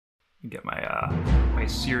Get my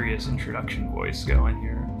serious introduction voice going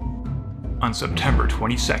here. On September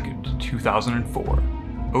 22nd, 2004,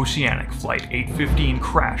 Oceanic Flight 815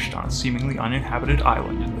 crashed on a seemingly uninhabited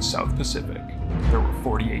island in the South Pacific. There were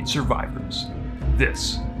 48 survivors.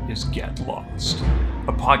 This is Get Lost,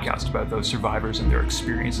 a podcast about those survivors and their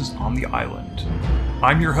experiences on the island.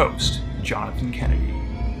 I'm your host, Jonathan Kennedy,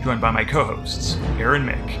 joined by my co-hosts, Aaron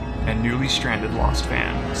Mick, and newly stranded Lost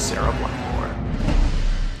fan, Sarah Blackmore.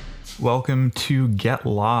 Welcome to Get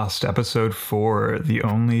Lost, episode 4, the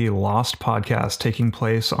only Lost podcast taking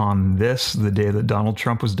place on the day that Donald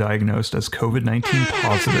Trump was diagnosed as COVID-19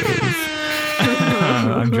 positive.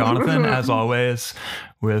 I'm Jonathan, as always,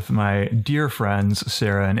 with my dear friends,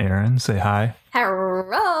 Sarah and Aaron. Say hi.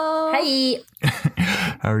 Hello. Hey.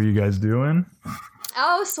 How are you guys doing?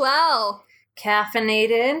 Oh, swell.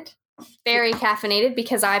 Caffeinated. Very caffeinated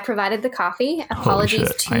because I provided the coffee.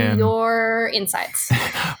 Apologies to your insides.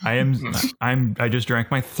 I just drank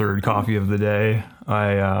my third coffee of the day.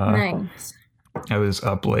 Nice. I was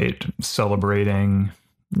up late celebrating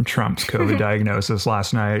Trump's COVID diagnosis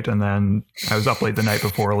last night, and then I was up late the night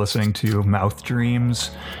before listening to Mouth Dreams,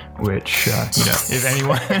 which, if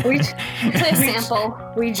anyone... Clip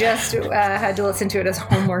sample. We just had to listen to it as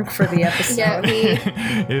homework for the episode.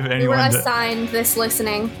 Yeah, we were assigned this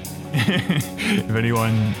listening. If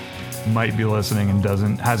anyone might be listening and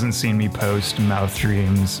hasn't seen me post Mouth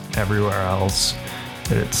Dreams everywhere else,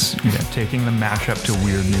 it's taking the mashup to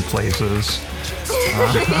weird new places.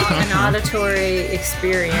 An auditory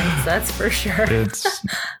experience, that's for sure. It's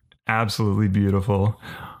absolutely beautiful.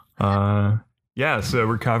 So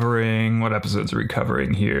we're covering, what episodes are we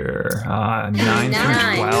covering here? 9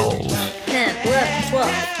 through 12. 10, 11,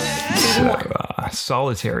 12.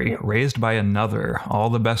 Solitary, Raised by Another, All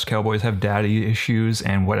the Best Cowboys Have Daddy Issues,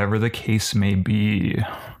 and Whatever the Case May Be.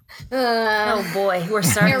 Oh boy, we're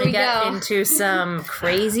starting to get into some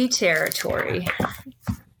crazy territory.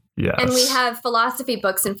 Yes. And we have philosophy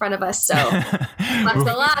books in front of us, so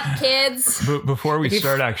buckle up, kids. Before we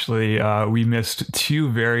start, actually, we missed two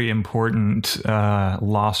very important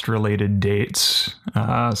Lost-related dates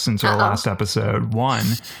since our last episode. One,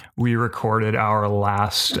 we recorded our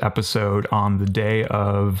last episode on the day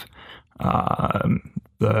of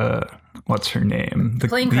what's her name? The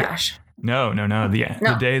plane crash. No.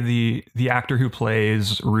 The day the actor who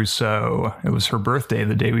plays Rousseau, it was her birthday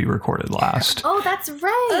the day we recorded last. Oh, that's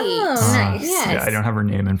right. Oh, nice. Yes. Yeah, I don't have her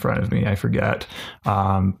name in front of me. I forget.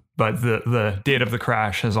 But the date of the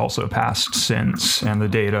crash has also passed since, and the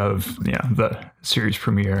date of the series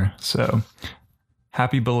premiere. So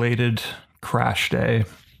happy belated crash day.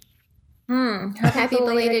 Happy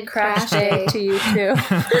belated crash day to you too.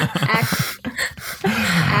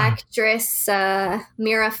 Actress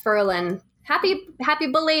Mira Furlan. Happy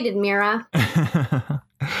belated, Mira.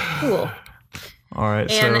 Cool. All right.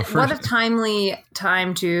 And so what a timely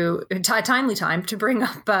time to bring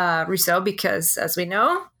up Rousseau, because as we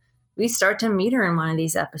know, we start to meet her in one of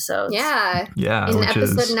these episodes. Yeah. In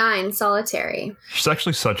episode 9, Solitary. She's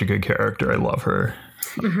actually such a good character. I love her.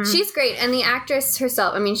 Mm-hmm. She's great. And the actress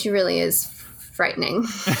herself, I mean, she really is frightening.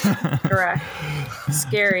 Correct.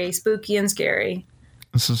 Scary, spooky and scary.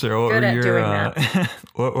 So Sarah, what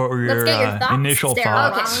were your initial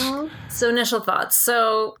thoughts? Okay. So initial thoughts.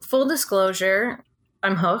 So full disclosure,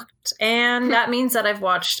 I'm hooked. And that means that I've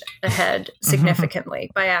watched ahead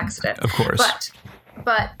significantly by accident. Of course.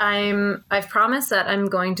 But I've promised that I'm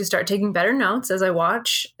going to start taking better notes as I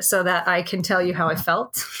watch so that I can tell you how I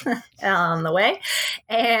felt on the way.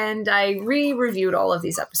 And I reviewed all of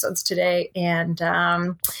these episodes today. And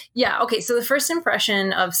so the first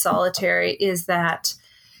impression of Solitary is that,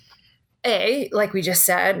 like we just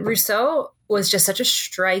said, Rousseau was just such a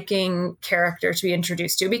striking character to be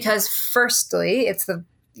introduced to, because firstly, it's the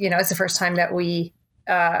first time that we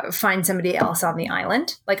find somebody else on the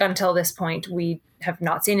island. Like, until this point, we have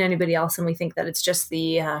not seen anybody else, and we think that it's just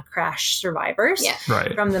the crash survivors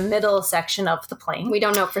from the middle section of the plane. We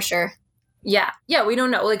don't know for sure. Yeah, we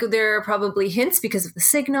don't know. Like, there are probably hints because of the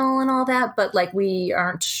signal and all that, but like we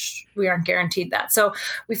aren't guaranteed that. So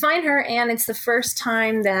we find her, and it's the first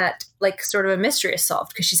time that like sort of a mystery is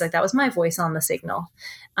solved, because she's like, that was my voice on the signal.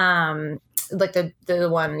 Like the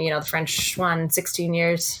one, the French one, 16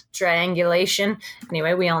 years triangulation.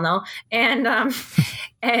 Anyway, we all know. And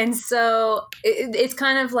so it's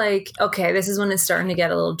kind of like, okay, this is when it's starting to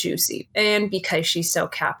get a little juicy. And because she's so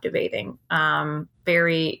captivating,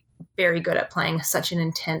 very, very good at playing such an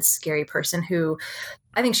intense, scary person who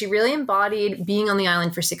I think she really embodied being on the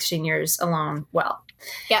island for 16 years alone well.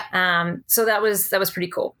 Yeah. So that was pretty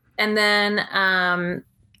cool. And then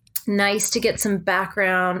nice to get some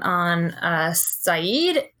background on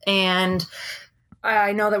Sayid. And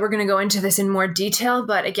I know that we're going to go into this in more detail,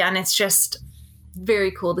 but again, it's just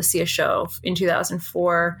very cool to see a show in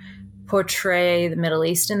 2004 portray the Middle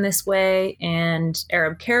East in this way and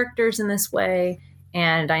Arab characters in this way.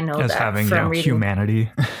 And I know as that having from reading,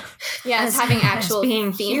 humanity. Yeah, as having actual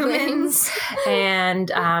being humans.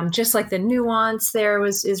 And just like the nuance there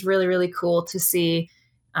is really, really cool to see,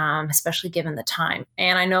 especially given the time.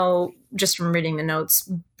 And I know just from reading the notes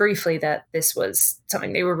briefly that this was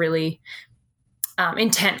something they were really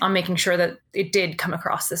intent on making sure that it did come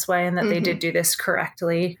across this way and that they did do this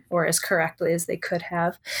correctly, or as correctly as they could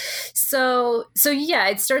have. So yeah,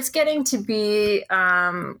 it starts getting to be,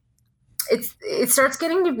 it starts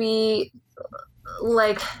getting to be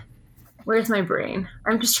like, where's my brain?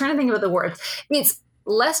 I'm just trying to think about the words. It's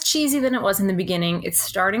less cheesy than it was in the beginning. It's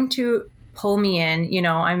starting to pull me in. You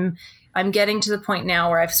know, I'm getting to the point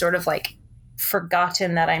now where I've sort of like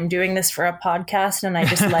forgotten that I'm doing this for a podcast, and I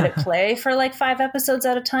just let it play for like 5 episodes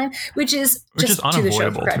at a time, which is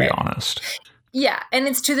unavoidable, to be honest. Yeah, and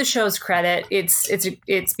it's to the show's credit.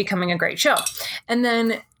 It's becoming a great show. And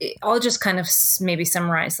then I'll just kind of maybe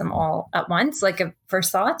summarize them all at once, like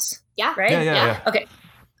first thoughts. Yeah. Right? Yeah. Okay,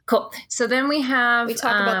 cool. So then we talk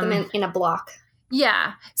about them in a block.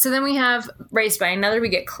 Yeah. So then we have Raised by Another. We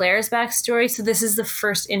get Claire's backstory. So this is the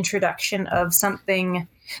first introduction of something,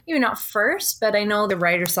 maybe not first, but I know the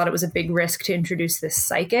writers thought it was a big risk to introduce this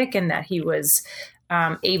psychic, and that he was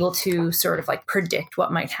able to sort of like predict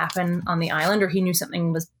what might happen on the island, or he knew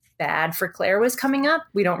something was bad for Claire was coming up.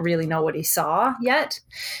 We don't really know what he saw yet.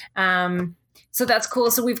 So that's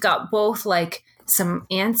cool. So we've got both like some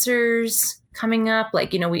answers coming up,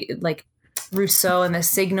 like, you know, we like Rousseau and the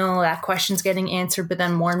signal, that question's getting answered, but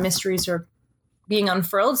then more mysteries are being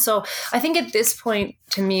unfurled. So I think at this point,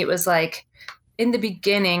 to me, it was like in the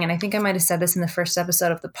beginning, and I think I might have said this in the first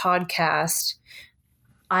episode of the podcast,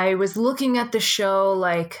 I was looking at the show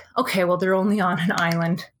like, okay, well, they're only on an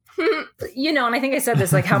island, you know, and I think I said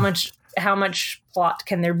this, like, how much plot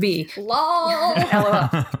can there be? LOL. LOL.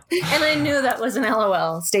 And I knew that was an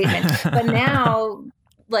LOL statement, but now,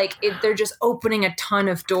 like, they're just opening a ton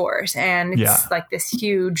of doors, and it's like this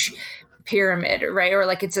huge pyramid, right? Or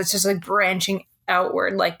like it's just like branching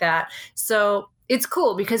outward like that. So it's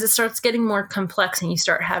cool because it starts getting more complex, and you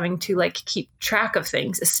start having to like keep track of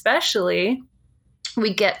things. Especially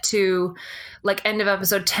we get to like end of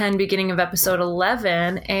episode 10, beginning of episode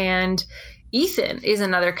 11, and Ethan is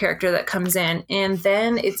another character that comes in, and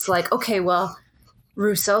then it's like, okay, well,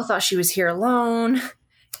 Rousseau thought she was here alone.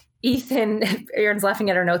 Ethan, Erin's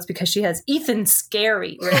laughing at her notes because she has Ethan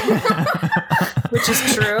Scary written, which is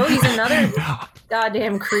true. He's another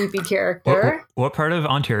goddamn creepy character. What part of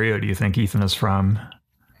Ontario do you think Ethan is from?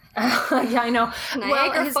 Yeah, I know.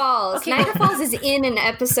 Niagara Falls. Okay. Niagara Falls is in an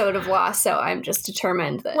episode of Lost, so I'm just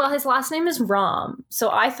determined that. Well, his last name is Rom,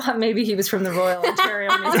 so I thought maybe he was from the Royal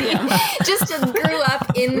Ontario Museum. Just grew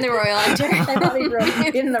up in the Royal Ontario. I thought he grew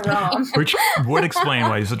up in the Rom. Which would explain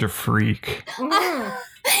why he's such a freak.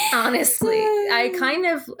 Honestly, I kind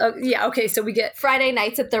of okay. So we get Friday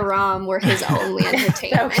nights at the ROM were his only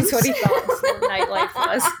entertainment. That was what he thought nightlife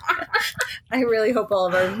was. I really hope all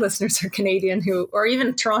of our listeners are Canadian or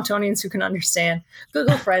even Torontonians who can understand.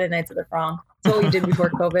 Google Friday nights at the ROM. That's what we did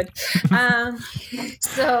before COVID.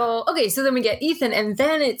 So then we get Ethan, and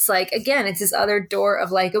then it's like, again, it's this other door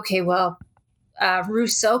of like, okay, well,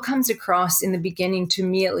 Rousseau comes across in the beginning, to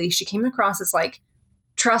me at least, she came across as like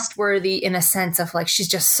trustworthy in a sense of like, she's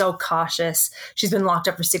just so cautious. She's been locked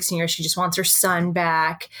up for 16 years. She just wants her son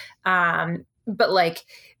back. But like,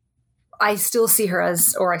 I still see her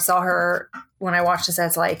as, or I saw her when I watched this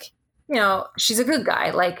as like, you know, she's a good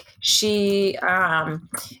guy. Like she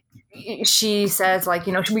says like,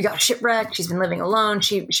 you know, we got shipwrecked. She's been living alone.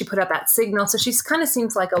 She put up that signal. So she's kind of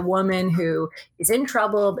seems like a woman who is in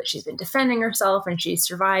trouble, but she's been defending herself and she's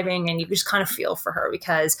surviving. And you just kind of feel for her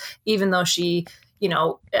because even though she, you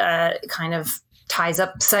know, kind of ties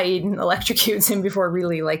up Sayid and electrocutes him before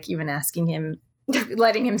really like even asking him,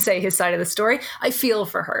 letting him say his side of the story, I feel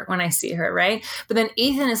for her when I see her, right? But then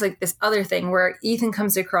Ethan is like this other thing where Ethan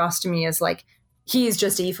comes across to me as like, he's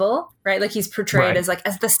just evil, right? Like he's portrayed as like,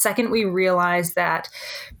 as the second we realize that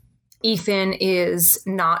Ethan is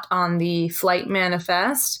not on the flight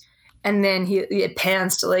manifest, and then it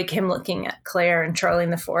pans to like him looking at Claire and Charlie in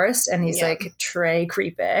the forest, and he's like, Trey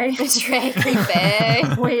creepy. Trey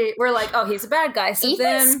creepy. We're like, oh, he's a bad guy. So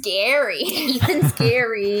Ethan's scary. Ethan's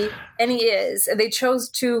scary. And he is. And they chose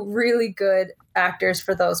 2 really good actors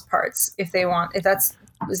for those parts if that's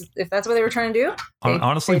if that's what they were trying to do.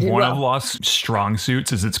 Honestly, one of Lost's strong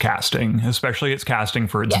suits is its casting, especially its casting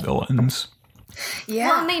for its villains. Yeah.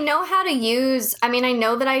 Well, and they know how to use, I mean, I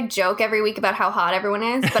know that I joke every week about how hot everyone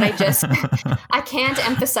is, but I just, I can't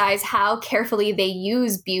emphasize how carefully they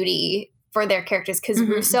use beauty for their characters. Because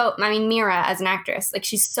Mira as an actress, like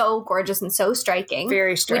she's so gorgeous and so striking.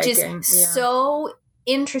 Very striking. Which is so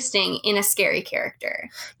interesting in a scary character.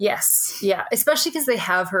 Yes. Yeah. Especially because they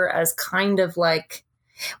have her as kind of like,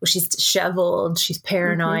 well, she's disheveled, she's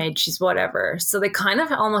paranoid, she's whatever. So they kind of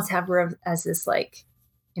almost have her as this like,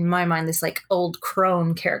 in my mind, this like old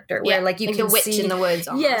crone character where like you can the witch see in the woods.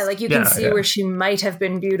 Almost. Yeah, like you can see where she might have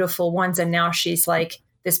been beautiful once, and now she's like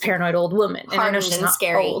this paranoid old woman. Hardened and I know she's not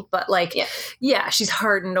scary. Old, but like she's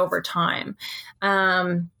hardened over time.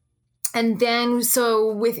 And then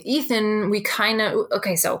so with Ethan, we kind of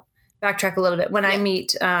so backtrack a little bit. When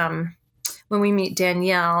we meet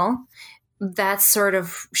Danielle, that's sort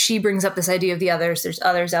of, she brings up this idea of the others. There's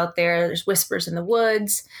others out there. There's whispers in the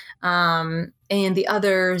woods. And the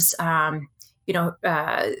others, got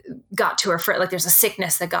to her for, like, there's a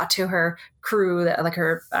sickness that got to her crew, that, like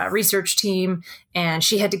her research team, and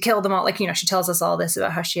she had to kill them all. Like, she tells us all this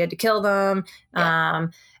about how she had to kill them. Yeah.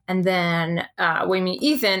 And then we meet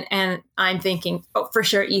Ethan, and I'm thinking, oh, for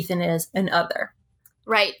sure, Ethan is an other.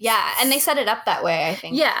 Right. Yeah. And they set it up that way, I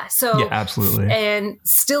think. Yeah. So, yeah, absolutely. And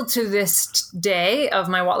still to this day of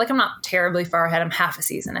my walk, like I'm not terribly far ahead. I'm half a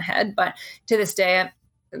season ahead, but to this day,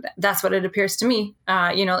 that's what it appears to me.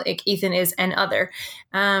 Like Ethan is an other.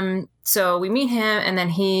 So we meet him, and then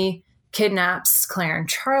he kidnaps Claire and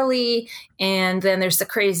Charlie. And then there's the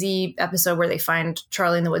crazy episode where they find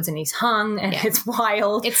Charlie in the woods and he's hung, and it's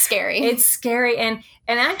wild. It's scary. It's scary. And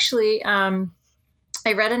actually,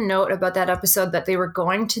 I read a note about that episode that they were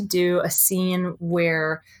going to do a scene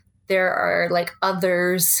where there are like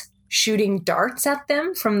others shooting darts at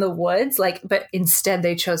them from the woods, but instead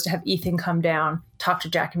they chose to have Ethan come down, talk to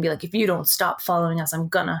Jack, and be like, if you don't stop following us, I'm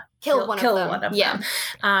gonna kill one of them.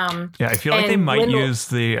 I feel like they might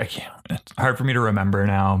use it's hard for me to remember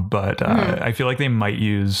now, but I feel like they might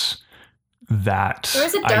use that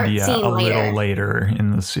idea a little later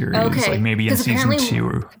in the series, like maybe in season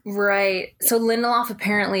 2. Right. So Lindelof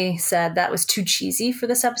apparently said that was too cheesy for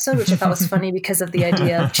this episode, which I thought was funny because of the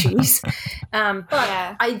idea of cheese. But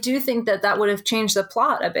I do think that would have changed the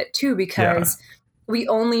plot a bit too, because we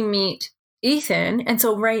only meet Ethan. And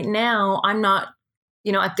so right now I'm not,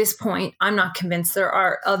 at this point, I'm not convinced there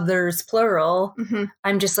are others, plural. Mm-hmm.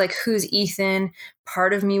 I'm just like, who's Ethan?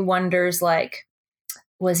 Part of me wonders, like,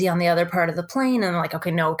 was he on the other part of the plane? And I'm like,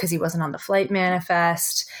 okay, no, because he wasn't on the flight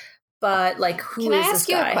manifest. But like, who is this guy? Can I ask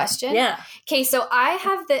you a question? Yeah. Okay, so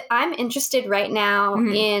I'm interested right now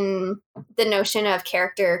in the notion of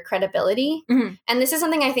character credibility. Mm-hmm. And this is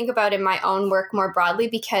something I think about in my own work more broadly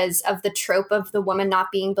because of the trope of the woman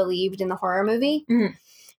not being believed in the horror movie. Mm-hmm.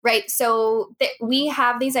 Right. So we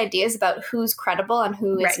have these ideas about who's credible and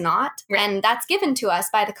who is not. Right. And that's given to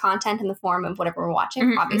us by the content in the form of whatever we're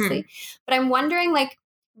watching, obviously. But I'm wondering, like,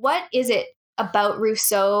 what is it about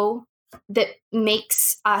Rousseau that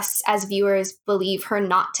makes us as viewers believe her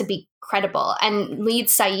not to be credible and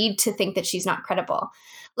leads Sayid to think that she's not credible?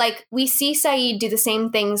 Like, we see Sayid do the same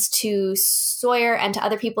things to Sawyer and to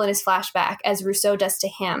other people in his flashback as Rousseau does to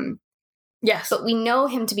him. Yes. But we know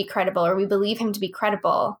him to be credible, or we believe him to be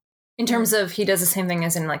credible. In terms of he does the same thing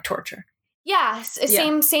as in, like, torture. Yeah.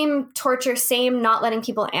 Same torture, same not letting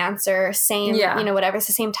people answer, same, whatever. It's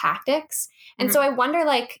the same tactics. And so I wonder,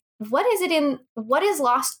 like, what is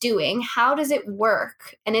Lost doing? How does it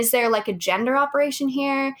work? And is there like a gender operation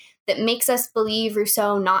here that makes us believe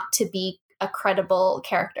Rousseau not to be a credible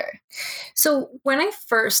character? So when I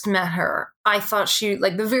first met her, I thought she,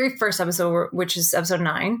 like the very first episode, which is episode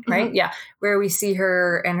 9, right? Mm-hmm. Yeah. Where we see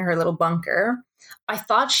her in her little bunker. I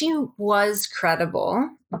thought she was credible,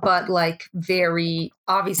 but like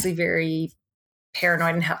obviously very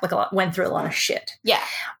paranoid and went through a lot of shit. Yeah.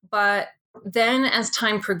 But then as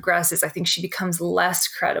time progresses, I think she becomes less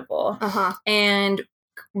credible. And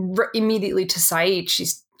immediately to Sayid,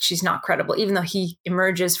 she's not credible, even though he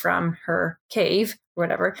emerges from her cave or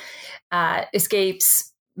whatever,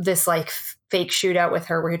 escapes this like fake shootout with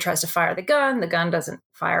her where he tries to fire the gun. The gun doesn't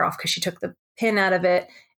fire off because she took the pin out of it.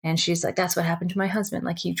 And she's like, that's what happened to my husband.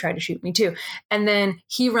 Like, he tried to shoot me too. And then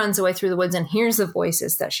he runs away through the woods and hears the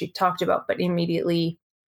voices that she talked about, but immediately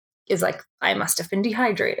is like, I must have been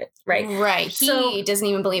dehydrated, right? Right. He doesn't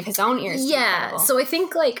even believe his own ears. Yeah. So I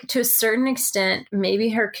think, like, to a certain extent, maybe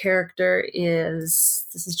her character this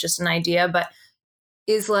is just an idea, but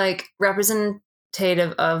is like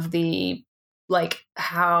representative of the like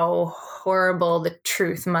how horrible the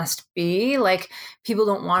truth must be. Like people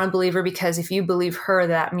don't want to believe her because if you believe her,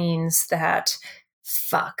 that means that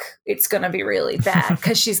it's going to be really bad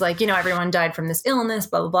because she's like, everyone died from this illness,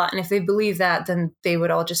 blah, blah, blah. And if they believe that, then they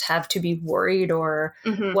would all just have to be worried or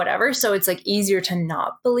whatever. So it's like easier to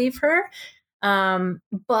not believe her.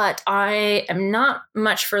 But I am not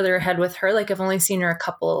much further ahead with her. Like I've only seen her a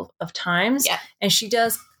couple of times and she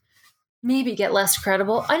does maybe get less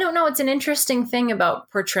credible. I don't know. It's an interesting thing about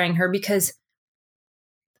portraying her because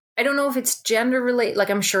I don't know if it's gender related. Like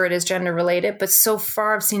I'm sure it is gender related, but so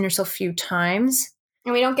far I've seen her so few times.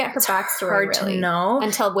 And we don't get her backstory hard really to know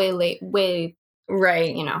until way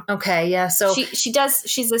right. Okay. Yeah. So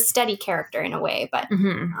she's a steady character in a way, but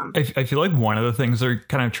I feel like one of the things they're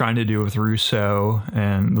kind of trying to do with Rousseau,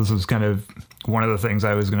 and this is kind of one of the things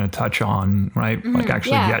I was going to touch on, right? Like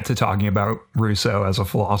actually get to talking about Rousseau as a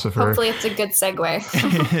philosopher. Hopefully it's a good segue.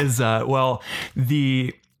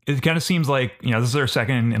 It kind of seems like, this is our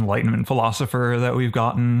second Enlightenment philosopher that we've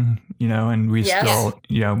gotten, and we still,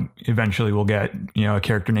 eventually we'll get, a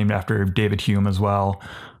character named after David Hume as well.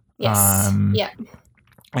 Yes.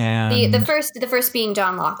 And the first being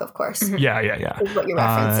John Locke, of course. Yeah. Is what you're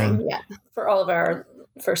referencing. For all of our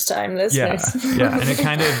first time listeners. Yeah. And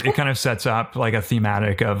it kind of sets up like a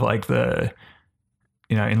thematic of like the,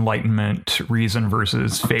 Enlightenment, reason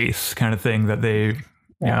versus faith kind of thing that they.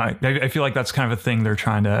 Yeah, I feel like that's kind of a thing they're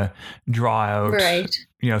trying to draw out, right?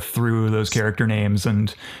 Through those character names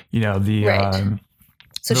and the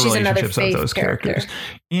so the she's another relationships faith of those characters.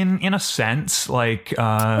 In a sense, like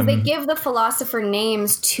they give the philosopher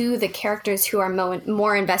names to the characters who are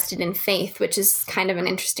more invested in faith, which is kind of an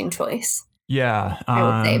interesting choice. Yeah, I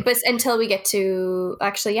would say, but until we get to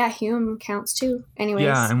Hume counts too. Anyways,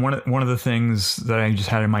 and one of the things that I just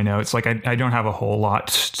had in my notes, like I don't have a whole lot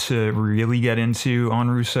to really get into on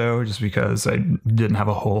Rousseau, just because I didn't have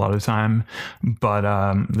a whole lot of time. But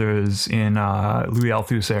there's in Louis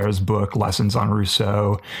Althusser's book Lessons on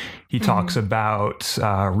Rousseau, he talks about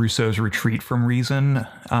Rousseau's retreat from reason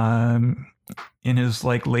in his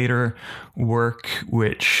like later work,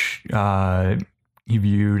 which. He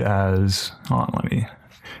viewed as, let me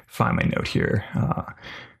find my note here.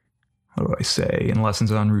 What do I say? In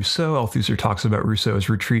Lessons on Rousseau, Althusser talks about Rousseau's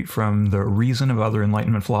retreat from the reason of other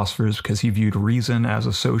Enlightenment philosophers because he viewed reason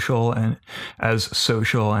as social and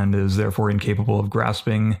is therefore incapable of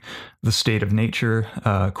grasping the state of nature.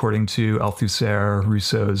 According to Althusser,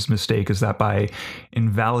 Rousseau's mistake is that by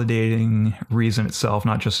invalidating reason itself,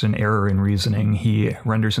 not just an error in reasoning, he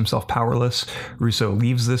renders himself powerless. Rousseau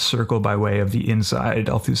leaves this circle by way of the inside.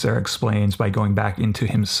 Althusser explains by going back into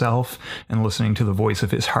himself and listening to the voice of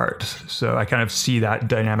his heart. So I kind of see that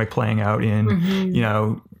dynamic playing out in,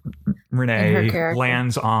 Renee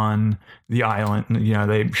lands on the island,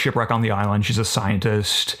 they shipwreck on the island. She's a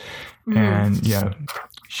scientist and,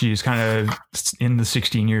 she's kind of in the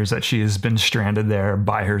 16 years that she has been stranded there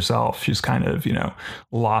by herself. She's kind of,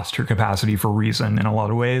 lost her capacity for reason in a lot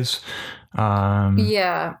of ways.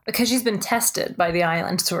 Because she's been tested by the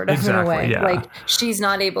island sort of in a way. Yeah. Like she's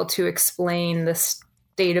not able to explain the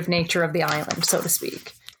state of nature of the island, so to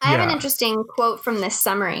speak. I have an interesting quote from this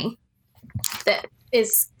summary that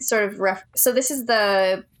is sort of so this is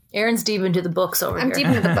Erin's deep into the books over here. I'm deep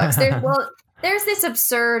into the books. There's this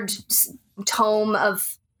absurd tome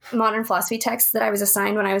of modern philosophy texts that I was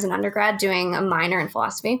assigned when I was an undergrad doing a minor in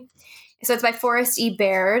philosophy. So it's by Forrest E.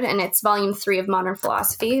 Baird, and it's volume 3 of Modern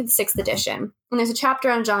Philosophy, the 6th edition. And there's a chapter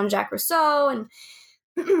on Jean-Jacques Rousseau, and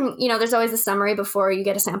there's always a summary before you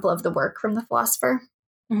get a sample of the work from the philosopher.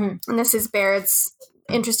 And this is Baird's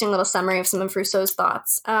interesting little summary of some of Rousseau's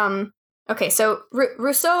thoughts. So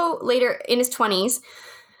Rousseau later in his 20s,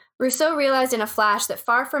 Rousseau realized in a flash that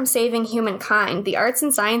far from saving humankind, the arts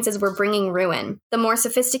and sciences were bringing ruin. The more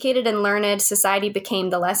sophisticated and learned society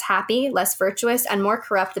became, the less happy, less virtuous, and more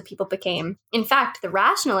corrupt the people became. In fact, the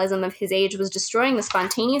rationalism of his age was destroying the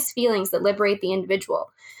spontaneous feelings that liberate the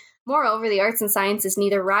individual. Moreover, the arts and sciences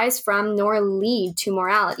neither rise from nor lead to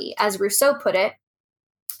morality. As Rousseau put it,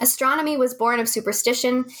 astronomy was born of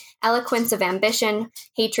superstition, eloquence of ambition,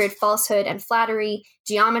 hatred, falsehood, and flattery,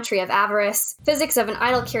 geometry of avarice, physics of an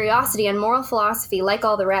idle curiosity, and moral philosophy, like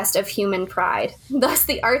all the rest, of human pride. Thus,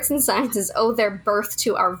 the arts and sciences owe their birth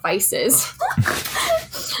to our vices.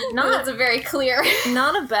 That's a very clear...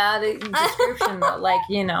 Not a bad description, but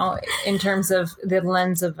in terms of the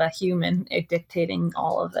lens of a human dictating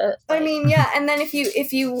all of it. I mean, and then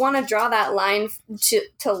if you want to draw that line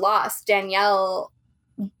to Lost, Danielle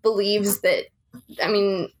believes that,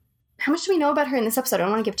 how much do we know about her in this episode? I don't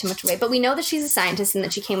want to give too much away, but we know that she's a scientist and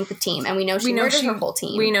that she came with the team, and we know she murdered her whole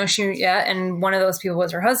team. We know and one of those people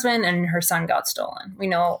was her husband, and her son got stolen. We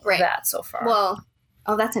know that so far. Well,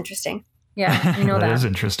 that's interesting. Yeah, we know that. That is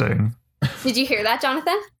interesting. Did you hear that,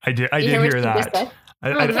 Jonathan? I did hear that. I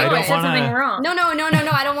don't want something wrong. No.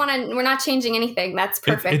 I don't want to. We're not changing anything. That's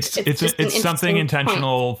perfect. It's something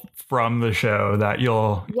intentional point from the show that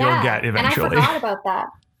you'll get eventually. And I forgot about that.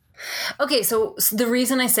 Okay, so the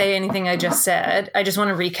reason I say anything I just said, I just want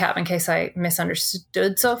to recap in case I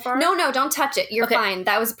misunderstood so far. No, don't touch it. You're fine.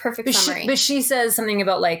 That was a perfect summary. But she says something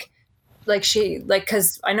about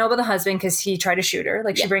because I know about the husband because he tried to shoot her.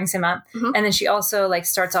 She brings him up, and then she also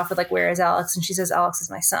starts off with where is Alex, and she says Alex is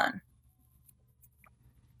my son.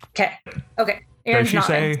 Okay. Does she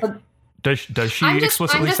say? Does she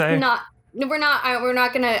explicitly say? We're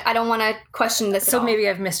not gonna. I don't want to question this. So maybe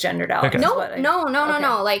I've misgendered Alex. Okay. No.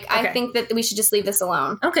 I think that we should just leave this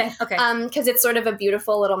alone. Okay. Because it's sort of a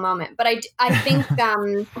beautiful little moment. But I think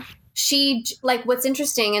she what's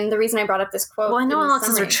interesting, and the reason I brought up this quote. Well, I know Alex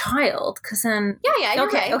is her child, because then you're right.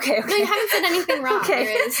 Okay. No, you haven't said anything wrong. Okay.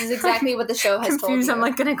 This is exactly what the show has told you.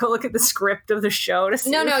 I'm gonna go look at the script of the show to see.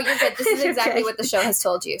 No, you're good. This is exactly what the show has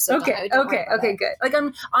told you. So okay, good.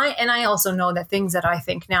 I also know that things that I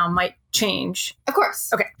think now might change. Of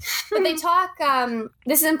course. Okay. But they talk.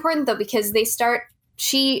 This is important though, because they start.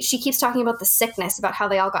 She keeps talking about the sickness, about how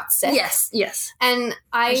they all got sick. Yes. And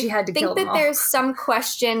she had to think that there's some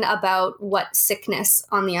question about what sickness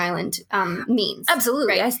on the island means.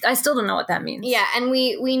 Absolutely. Right? I still don't know what that means. Yeah, and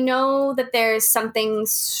we know that there's something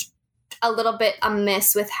a little bit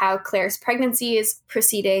amiss with how Claire's pregnancy is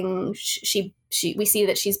proceeding. We see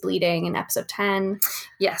that she's bleeding in episode 10.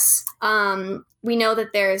 Yes. We know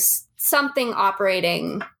that there's something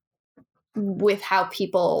operating with how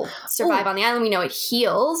people survive on the island. We know it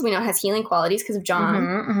heals. We know it has healing qualities because of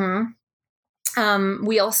John.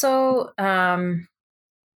 We also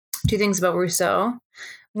two things about Rousseau.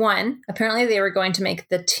 One, apparently they were going to make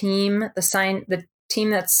the team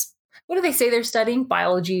that's, what do they say they're studying?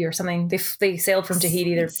 Biology or something. They sailed from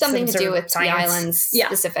Tahiti. There's something to do with the island's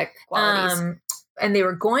specific qualities. And they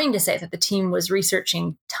were going to say that the team was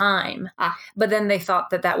researching time, but then they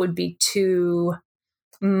thought that would be too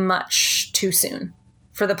much too soon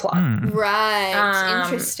for the plot. Right.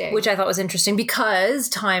 Interesting. Which I thought was interesting because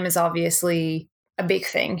time is obviously a big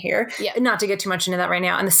thing here. Yeah. Not to get too much into that right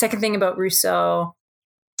now. And the second thing about Rousseau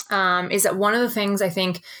is that one of the things I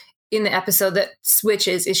think in the episode that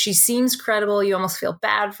switches is she seems credible. You almost feel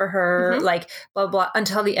bad for her, blah, blah,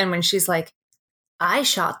 until the end when she's like, I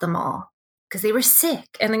shot them all because they were sick.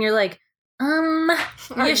 And then you're like,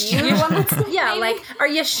 are you sure? Are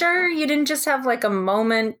you sure you didn't just have a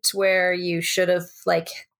moment where you should have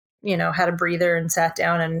had a breather and sat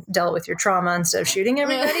down and dealt with your trauma instead of shooting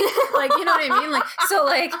everybody? You know what I mean?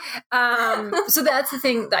 So that's the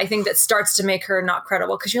thing that I think that starts to make her not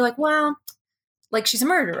credible, because you're like, well, she's a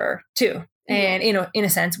murderer too. And, in a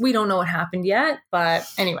sense, we don't know what happened yet. But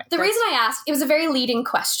anyway. The reason I asked, it was a very leading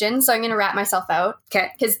question, so I'm going to wrap myself out. Okay.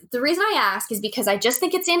 Because the reason I ask is because I just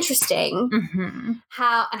think it's interesting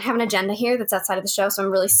how I have an agenda here that's outside of the show, so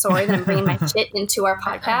I'm really sorry that I'm bringing my shit into our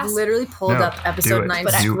podcast. I've literally pulled up episode 9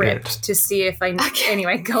 script to see if I... Okay.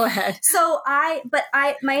 Anyway, go ahead. So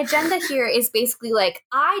my agenda here is basically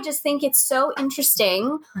I just think it's so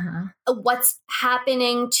interesting what's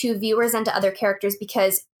happening to viewers and to other characters,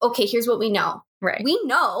 because okay, here's what we know. Right. We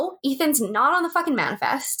know Ethan's not on the fucking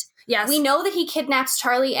manifest. Yes. We know that he kidnaps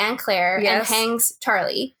Charlie and Claire and hangs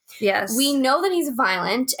Charlie. Yes. We know that he's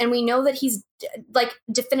violent, and we know that he's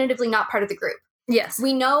definitively not part of the group. Yes.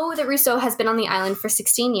 We know that Rousseau has been on the island for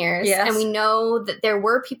 16 years. Yes. And we know that there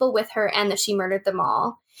were people with her and that she murdered them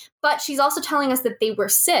all. But she's also telling us that they were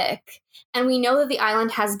sick. And we know that the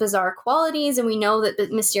island has bizarre qualities, and we know that the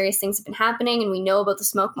mysterious things have been happening, and we know about the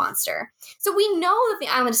smoke monster. So we know that the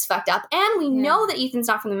island is fucked up, and we know that Ethan's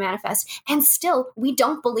not from the manifest, and still we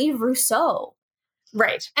don't believe Rousseau.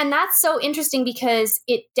 Right. And that's so interesting because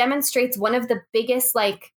it demonstrates one of the biggest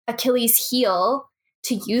Achilles' heel,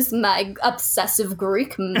 to use my obsessive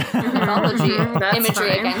Greek mythology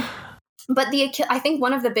imagery again. But I think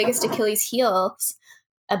one of the biggest Achilles' heels,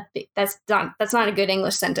 that's not a good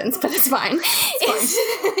English sentence, but it's fine. Is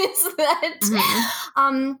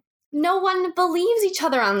that no one believes each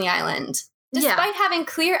other on the island. Despite having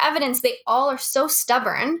clear evidence, they all are so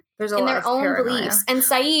stubborn in their own beliefs. And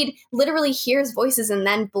Sayid literally hears voices and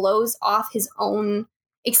then blows off his own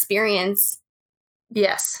experience.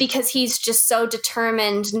 Yes. Because he's just so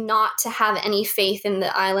determined not to have any faith in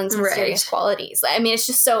the island's mysterious qualities. I mean, it's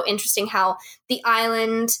just so interesting how the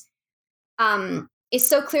island is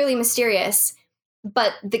so clearly mysterious,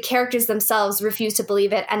 but the characters themselves refuse to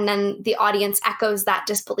believe it, and then the audience echoes that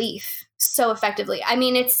disbelief so effectively. I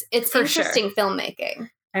mean, it's For interesting filmmaking.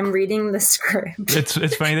 I'm reading the script.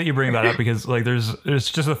 It's funny that you bring that up because like there's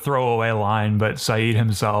just a throwaway line, but Saeed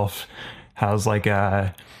himself has like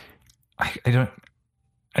I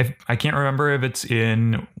can't remember if it's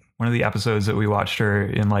in one of the episodes that we watched or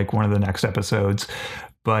in like one of the next episodes,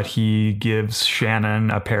 but he gives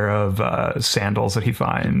Shannon a pair of sandals that he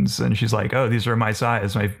finds, and she's like, "Oh, these are my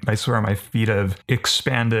size. I swear my feet have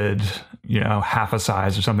expanded, half a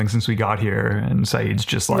size or something since we got here." And Saeed's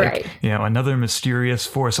just like, another mysterious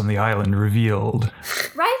force on the island revealed.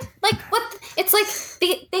 Right? Like what? It's like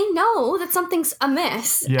they know that something's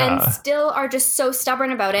amiss and still are just so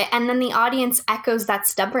stubborn about it, and then the audience echoes that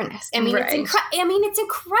stubbornness. I mean, it's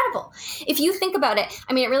incredible. If you think about it,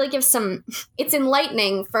 I mean, it really gives it's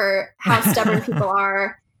enlightening for how stubborn people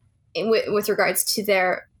are with regards to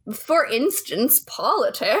their, for instance,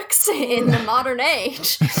 politics in the modern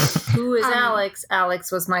age. Who is Alex?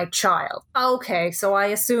 Alex was my child. Okay, so I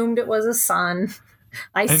assumed it was a son.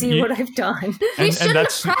 I see what I've done. We shouldn't have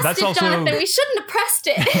pressed it, Jonathan. We shouldn't have pressed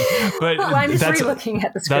it. But I'm just re-looking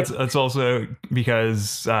at the script. That's also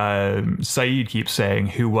because Saeed keeps saying,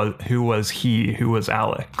 who was he? Who was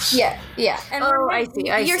Alex? Yeah. And I see.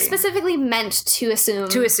 You're specifically meant to assume.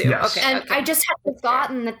 Yes. Okay. And I just had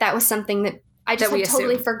forgotten that was something that I just had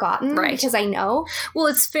totally forgotten because I know. Well,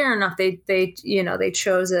 it's fair enough. They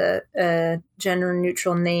chose a gender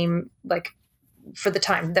neutral name, like, for the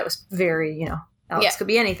time that was very, Alex could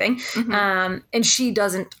be anything. Mm-hmm. And she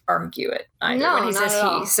doesn't argue it either when he says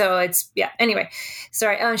he. So it's, anyway.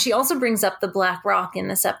 Sorry. She also brings up the Black Rock in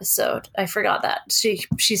this episode. I forgot that.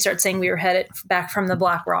 She starts saying we were headed back from the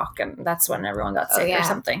Black Rock, and that's when everyone got sick or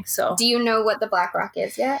something. So do you know what the Black Rock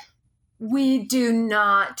is yet? We do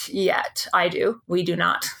not yet. I do. We do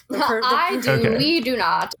not. I do. Okay. We do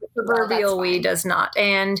not. The proverbial we does not.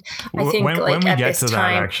 And I think when we at get this to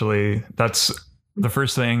time, that, actually, that's the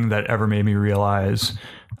first thing that ever made me realize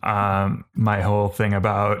my whole thing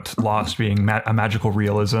about Lost being a magical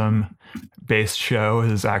realism based show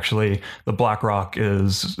is actually the Black Rock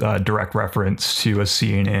is a direct reference to a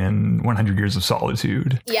scene in 100 Years of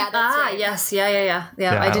Solitude. Yeah, that's right. Yes. Yeah.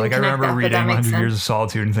 I didn't I remember that, reading 100 Years sense. of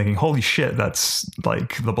Solitude and thinking, holy shit, that's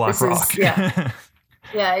like the Black Rock.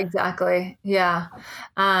 Yeah, exactly. Yeah.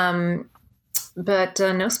 But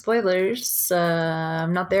no spoilers.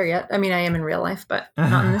 I'm not there yet. I mean, I am in real life, but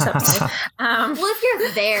not in this episode. Well, if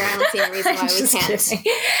you're there, I don't see any reason why we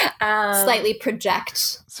can't slightly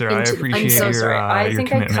project. Sarah, I appreciate your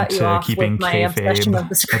commitment to keeping kayfabe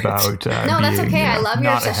about no, that's okay. I love your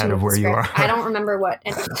not ahead of where you are. I don't remember what.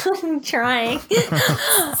 I'm trying.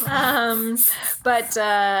 But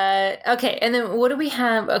okay, and then what do we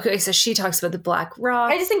have? Okay, so she talks about the Black Rock.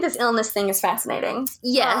 I just think this illness thing is fascinating.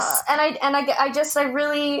 Yes,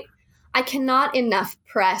 I cannot enough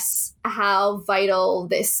press how vital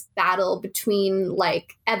this battle between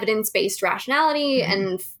like evidence-based rationality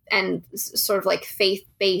and sort of like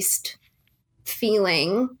faith-based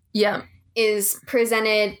feeling is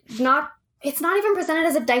presented. It's not even presented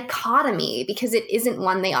as a dichotomy because it isn't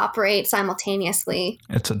one. They operate simultaneously.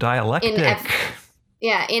 It's a dialectic.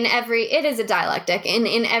 It is a dialectic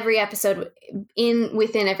in every episode,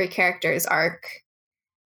 within every character's arc.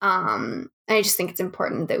 I just think it's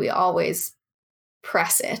important that we always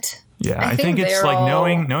press it. Yeah, I think it's like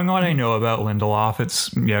knowing what I know about Lindelof. It's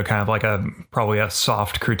kind of like probably a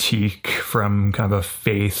soft critique from kind of a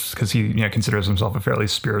faith, because he considers himself a fairly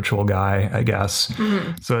spiritual guy, I guess.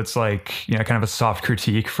 Mm-hmm. So it's like kind of a soft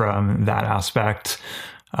critique from that aspect.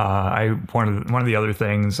 One of the other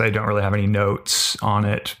things, I don't really have any notes on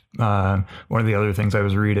it. One of the other things I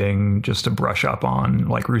was reading just to brush up on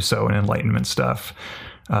like Rousseau and Enlightenment stuff.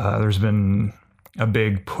 There's been a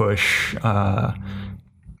big push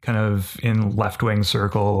kind of in left-wing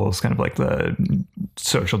circles, kind of like the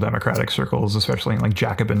social democratic circles, especially in like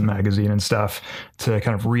Jacobin magazine and stuff, to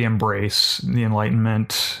kind of re-embrace the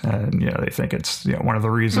Enlightenment. And, they think it's, one of the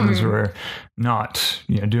reasons we're not,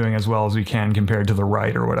 doing as well as we can compared to the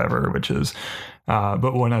right or whatever, which is,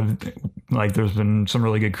 but one of there's been some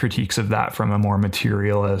really good critiques of that from a more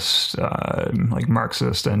materialist, like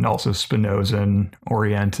Marxist and also Spinozan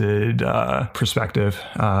oriented perspective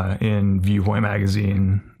in Viewpoint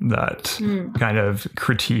magazine that kind of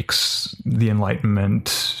critiques the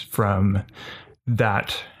Enlightenment from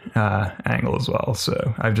that angle as well.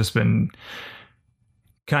 So I've just been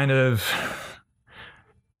kind of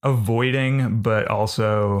avoiding, but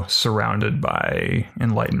also surrounded by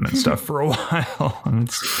Enlightenment stuff for a while. And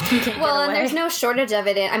there's no shortage of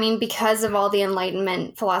it. I mean, because of all the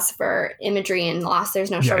Enlightenment philosopher imagery and loss, there's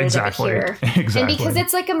no shortage of it here. Exactly. And because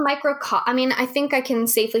it's like a I mean, I think I can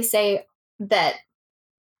safely say that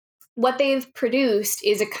what they've produced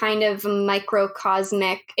is a kind of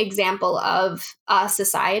microcosmic example of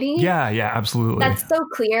society. Yeah, absolutely. That's so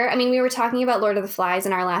clear. I mean, we were talking about Lord of the Flies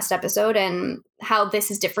in our last episode and how this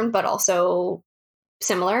is different, but also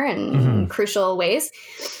similar in crucial ways.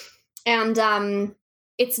 And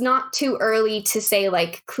it's not too early to say,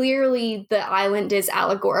 like, clearly the island is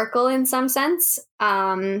allegorical in some sense.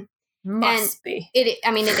 Must be. It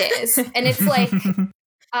is. And it's like,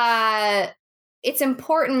 it's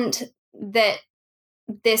important that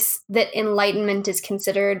Enlightenment is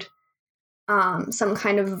considered some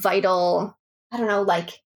kind of vital, I don't know,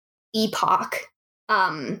 like epoch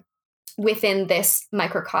within this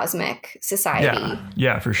microcosmic society.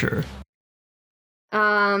 Yeah, for sure.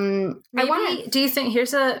 Do you think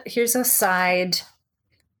here's a side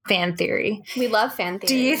fan theory? We love fan theories.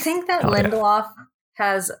 Do you think that Lindelof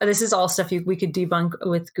has, this is all stuff we could debunk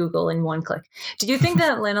with Google in one click. Do you think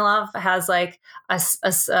that Lindelof has like a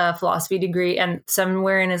philosophy degree, and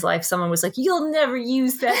somewhere in his life someone was like, "You'll never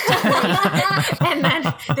use that," and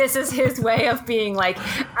then this is his way of being like,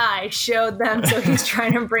 "I showed them," so he's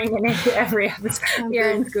trying to bring it into every episode.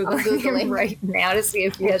 Aaron's Googling right now to see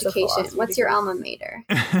if he has a philosophy What's degree. your alma mater?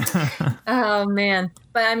 Oh man,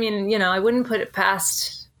 but I mean, I wouldn't put it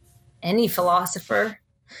past any philosopher,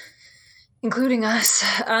 including us.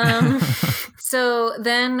 So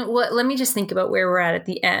then let me just think about where we're at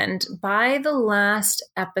the end. By the last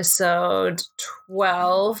episode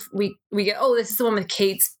 12, we get, this is the one with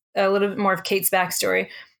a little bit more of Kate's backstory.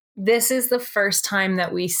 This is the first time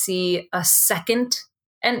that we see a second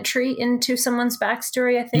entry into someone's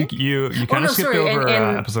backstory, I think. You kind of skipped over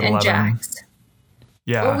episode 11. Jack's.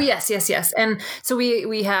 Yeah. Oh, yes. And so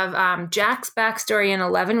we have Jack's backstory in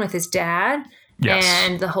 11 with his dad. Yes.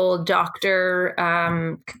 And the whole doctor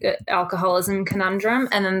alcoholism conundrum.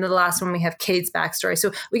 And then the last one, we have Kate's backstory.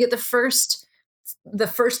 So we get the first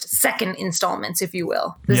second installments, if you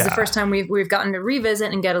will. This is the first time we've gotten to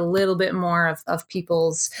revisit and get a little bit more of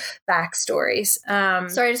people's backstories.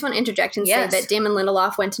 Sorry, I just want to interject and say that Damon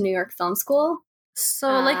Lindelof went to New York Film School. So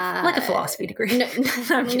like a philosophy degree.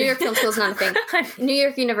 New York Film School is not a thing. New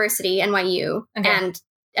York University, NYU, and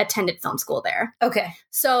attended film school there. Okay.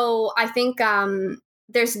 So I think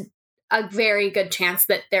there's a very good chance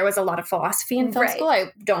that there was a lot of philosophy in film school.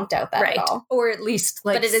 I don't doubt that at all. Or at least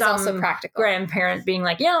like, but it is also practical. Grandparent being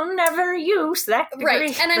like, "You'll never use that degree."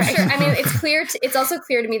 Right. And I'm sure, I mean, it's also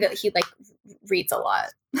clear to me that he like reads a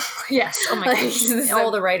lot. Yes. Oh my gosh.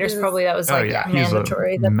 All the writers probably, that was like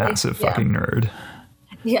mandatory. He's a massive fucking nerd.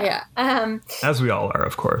 Yeah. As we all are,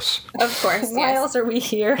 of course. Of course. Why else are we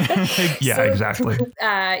here? Exactly.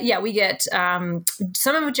 We get some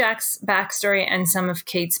of Jack's backstory and some of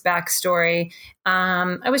Kate's backstory.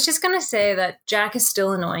 I was just going to say that Jack is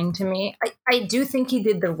still annoying to me. I do think he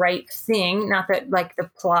did the right thing. Not that like the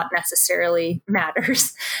plot necessarily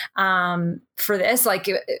matters for this, like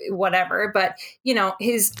whatever. But,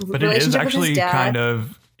 his relationship with his dad.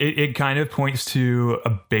 It kind of points to a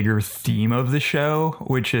bigger theme of the show,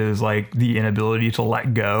 which is like the inability to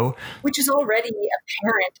let go, which is already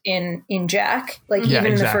apparent in Jack. Like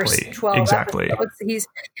even in the first 12 episodes,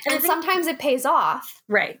 and sometimes it pays off,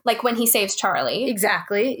 right? Like when he saves Charlie.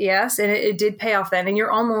 Exactly. Yes, and it did pay off then, and you're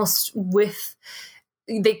almost with.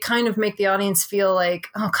 They kind of make the audience feel like,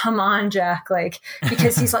 "Oh, come on, Jack!" Like,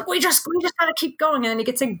 because he's like, "We just gotta keep going," and then he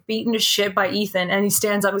gets like beaten to shit by Ethan, and he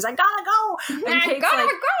stands up. He's like, "Gotta go!" And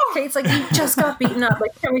Kate's like, "You just got beaten up.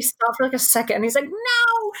 Like, can we stop for like a second?" And he's like,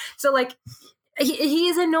 "No!" So like, he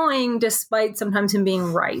is annoying despite sometimes him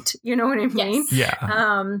being right. You know what I mean? Yes.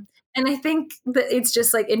 Yeah. And I think that it's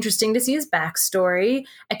just like interesting to see his backstory.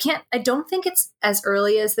 I don't think it's as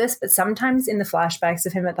early as this, but sometimes in the flashbacks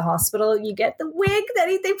of him at the hospital, you get the wig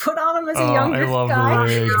that they put on him as a younger I love guy.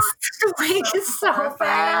 The wig. The wig is so horrifying.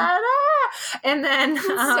 bad. And then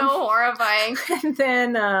so horrifying. And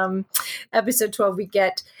then episode 12, we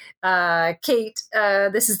get Kate.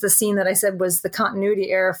 This is the scene that I said was the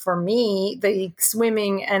continuity error for me, the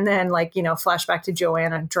swimming, and then flashback to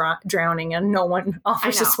Joanna drowning, and no one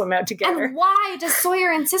offers to swim out together. And why does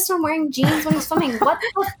Sawyer insist on wearing jeans when he's swimming? What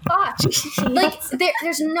the fuck? Like,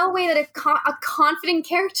 there's no way that a confident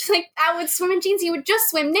character like that would swim in jeans. He would just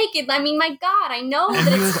swim naked. I mean, my God, I know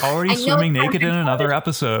that he was already swimming naked in another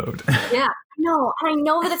episode. Yeah. No, and I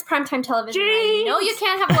know that it's primetime television. I know you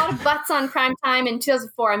can't have a lot of butts on primetime in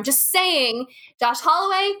 2004. I'm just saying, Josh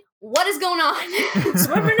Holloway, what is going on?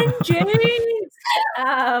 Swimming in jeans.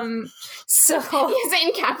 So is it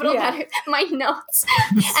in capital letters? My notes.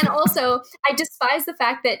 And also, I despise the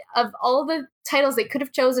fact that of all the titles they could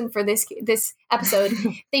have chosen for this episode,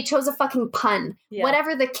 they chose a fucking pun. Yeah.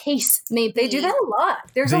 Whatever the case may be. They do that a lot.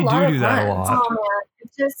 There's a lot of puns. Oh, man.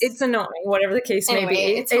 It's annoying, whatever the case may be.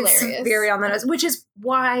 It's hilarious. Very on the nose, which is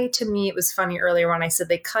why, to me, it was funny earlier when I said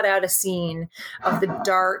they cut out a scene of the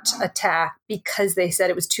dart attack because they said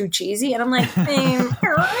it was too cheesy. And I'm like,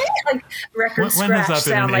 like record scratch. When has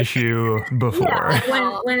that been an issue before?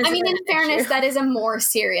 Yeah, when I mean, in fairness, that is a more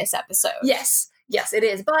serious episode. Yes, it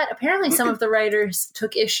is. But apparently some of the writers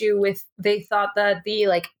took issue with, they thought that the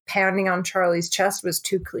like pounding on Charlie's chest was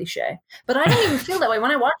too cliche. But I didn't even feel that way.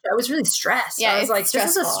 When I watched it, I was really stressed. Yeah, I was like,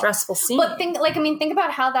 stressful. This is a stressful scene. But think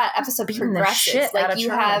about how that episode progresses. Like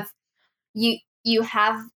you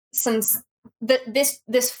have some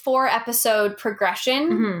this 4 episode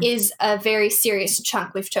progression is a very serious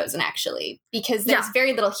chunk we've chosen, actually, because there's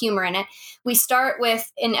very little humor in it. We start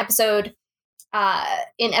with in episode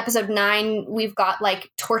 9, we've got like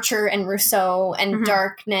torture and Rousseau and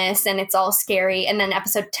darkness, and it's all scary. And then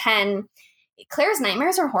episode 10, Claire's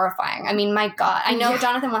nightmares are horrifying. I mean, my God, I know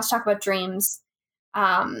Jonathan wants to talk about dreams,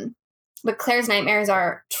 but Claire's nightmares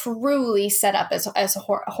are truly set up as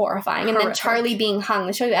horrifying. And then Charlie being hung,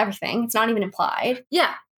 they show you everything. It's not even implied.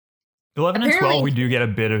 Yeah. 11 and 12, we do get a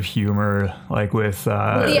bit of humor, like with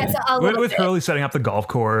Hurley setting up the golf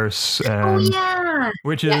course, and,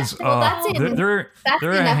 which is there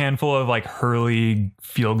are a handful of like Hurley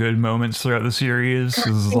feel good moments throughout the series. This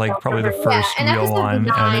is like probably the first real one,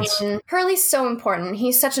 9, and it's Hurley's so important.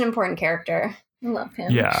 He's such an important character. I love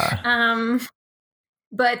him. Yeah.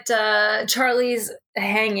 But Charlie's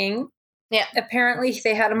hanging. Yeah, apparently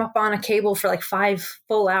they had him up on a cable for like 5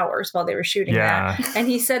 full hours while they were shooting that. And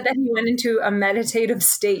he said that he went into a meditative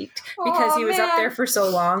state because he was up there for so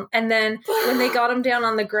long. And then when they got him down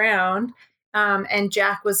on the ground, and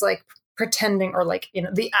Jack was like pretending, or like, you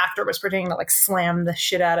know, the actor was pretending to like slam the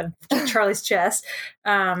shit out of Charlie's chest.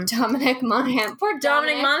 Dominic Monaghan. Poor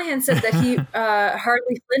Dominic Monaghan said that he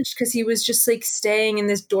hardly flinched because he was just like staying in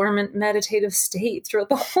this dormant meditative state throughout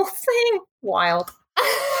the whole thing. Wild.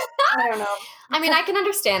 I don't know. I mean, I can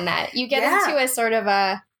understand that. You get into a sort of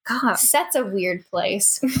a set's a weird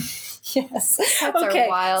place. Yes. Sets are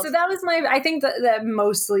wild. So that was I think that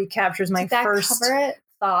mostly captures my first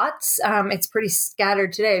thoughts. It's pretty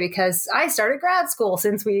scattered today because I started grad school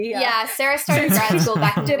since we Sarah started grad school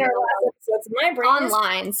back did our last episodes. My brain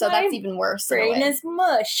online, so that's even worse. Brain is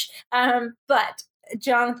mush. But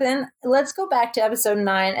Jonathan, let's go back to episode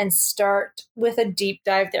 9 and start with a deep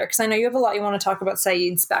dive there, because I know you have a lot you want to talk about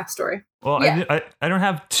Saeed's backstory. Well, I don't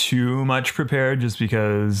have too much prepared just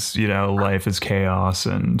because, you know, life is chaos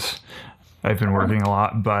and I've been working a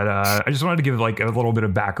lot. But I just wanted to give like a little bit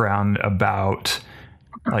of background about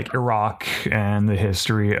like Iraq and the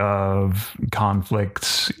history of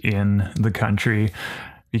conflicts in the country,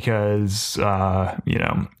 because, you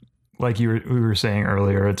know, like we were saying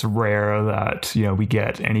earlier, it's rare that, you know, we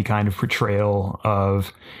get any kind of portrayal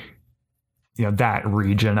of, you know, that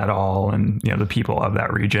region at all, and, you know, the people of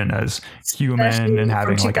that region as human, especially and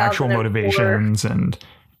having like actual motivations, and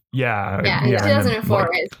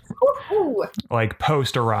 2004 is like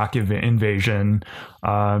post Iraq invasion.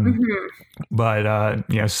 But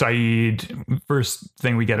you know, Saeed, first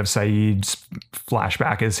thing we get of Saeed's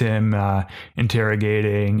flashback is him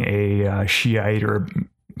interrogating a Shiite, or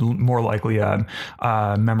more likely a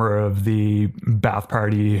member of the Ba'ath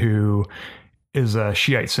Party, who is a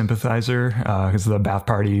Shiite sympathizer, because the Ba'ath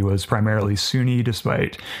Party was primarily Sunni,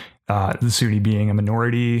 despite the Sunni being a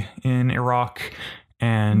minority in Iraq.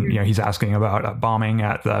 And, you know, he's asking about a bombing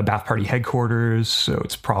at the Ba'ath Party headquarters. So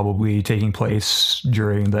it's probably taking place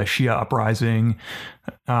during the Shia uprising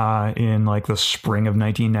in like the spring of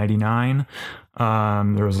 1999.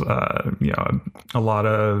 There was, you know, a lot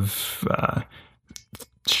of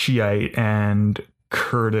Shiite and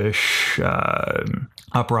Kurdish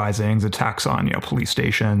uprisings, attacks on, you know, police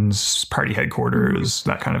stations, party headquarters,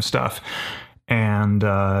 that kind of stuff. And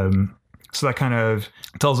so that kind of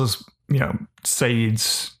tells us, you know,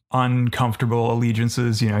 Saeed's uncomfortable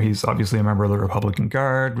allegiances. You know, he's obviously a member of the Republican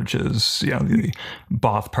Guard, which is, you know, the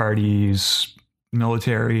Ba'ath Party's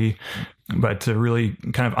military. But to really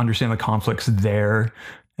kind of understand the conflicts there,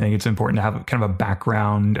 I think it's important to have kind of a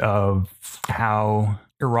background of how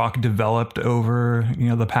Iraq developed over, you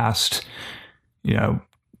know, the past, you know,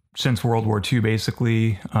 since World War II,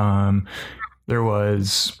 basically. There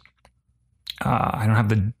was, I don't have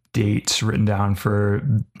the dates written down for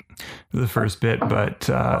the first bit, but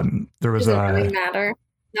there was Does it really matter?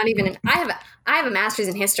 Not even. I have a master's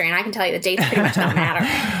in history, and I can tell you the dates pretty much don't matter.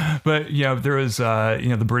 But there was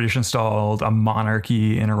the British installed a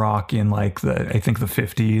monarchy in Iraq in I think the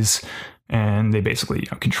 50s. And they basically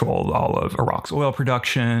controlled all of Iraq's oil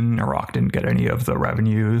production. Iraq didn't get any of the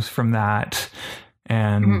revenues from that.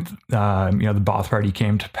 And, the Ba'ath Party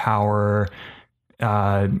came to power,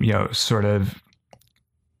 sort of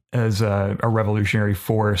as a revolutionary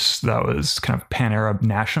force that was kind of pan-Arab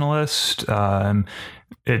nationalist.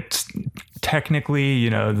 It's technically,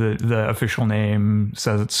 the official name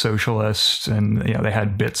says it's socialist, and, they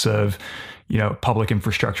had bits of public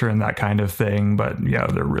infrastructure and that kind of thing. But,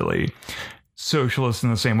 they're really socialists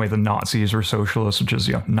in the same way the Nazis were socialists, which is,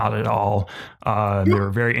 not at all. They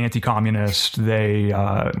were very anti-communist. They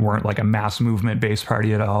weren't like a mass movement based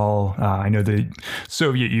party at all. I know the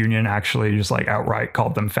Soviet Union actually just outright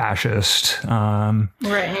called them fascist.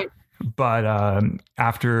 Right. But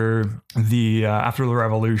after the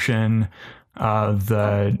revolution,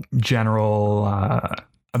 the general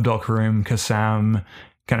Abdul Karim Qassem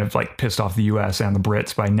kind of pissed off the U.S. and the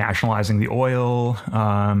Brits by nationalizing the oil.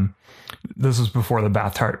 This was before the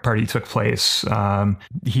Ba'ath Party took place.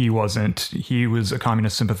 He was a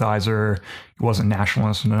communist sympathizer. He wasn't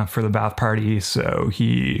nationalist enough for the Ba'ath Party. So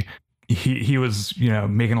he was,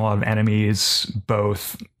 making a lot of enemies,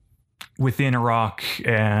 both within Iraq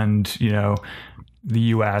and, the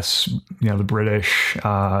U.S., the British.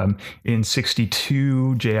 In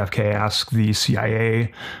 1962, JFK asked the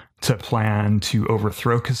CIA to plan to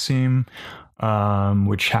overthrow Qasim,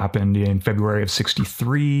 which happened in February of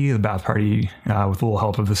 1963. The Ba'ath Party, with a little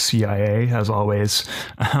help of the CIA, as always,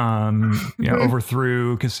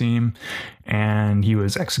 overthrew Qasim, and he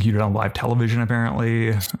was executed on live television.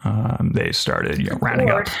 Apparently, they started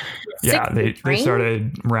rounding up. Yeah, they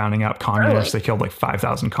started rounding up communists. They killed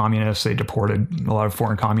 5,000 communists. They deported a lot of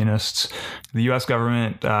foreign communists. The U.S.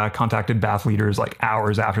 government contacted Ba'ath leaders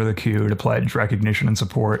hours after the coup to pledge recognition and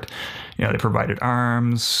support. They provided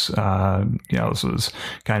arms. This was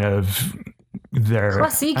kind of their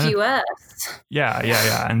classic U.S.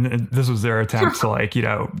 Yeah. And this was their attempt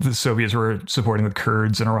to the Soviets were supporting the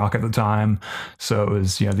Kurds in Iraq at the time. So it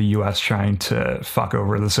was, the U.S. trying to fuck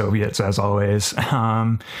over the Soviets as always.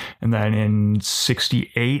 And then in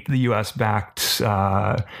 1968, the U.S. backed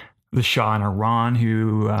the Shah in Iran,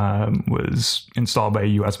 who was installed by a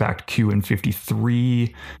U.S.-backed coup in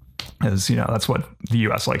 1953. As that's what the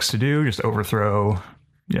U.S. likes to do, just overthrow,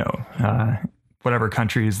 whatever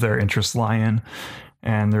countries their interests lie in.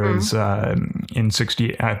 And there was in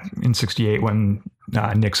 1968 when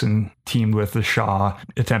Nixon teamed with the Shah,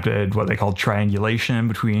 attempted what they called triangulation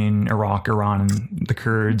between Iraq, Iran, and the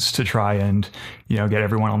Kurds to try and get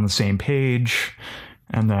everyone on the same page.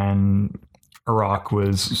 And then Iraq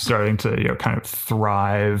was starting to kind of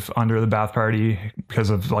thrive under the Ba'ath Party because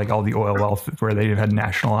of all the oil wealth, where they had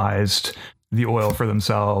nationalized the oil for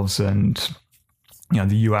themselves, and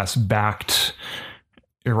the U.S. backed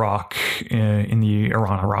Iraq in the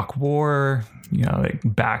Iran-Iraq War. They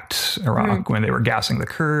backed Iraq when they were gassing the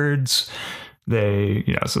Kurds.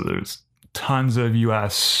 So there's tons of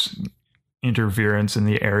U.S. interference in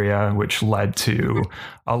the area, which led to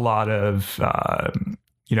a lot of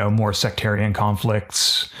more sectarian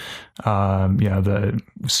conflicts. The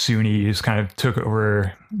Sunnis kind of took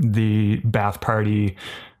over the Ba'ath Party.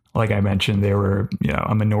 Like I mentioned, they were,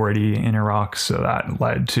 a minority in Iraq. So that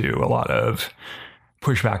led to a lot of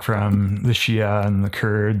pushback from the Shia and the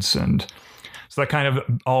Kurds. And so that kind of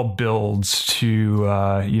all builds to,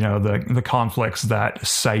 the conflicts that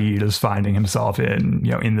Saeed is finding himself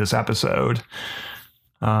in this episode.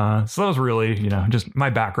 So that was really, just my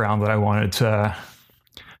background that I wanted to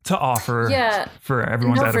offer for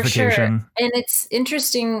everyone's edification. For sure. And it's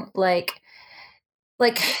interesting,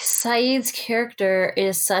 Saeed's character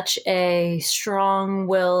is such a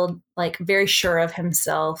strong-willed, very sure of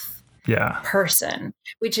himself person,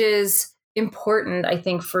 which is important, I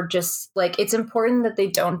think, for just it's important that they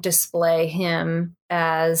don't display him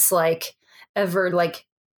as ever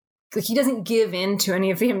he doesn't give in to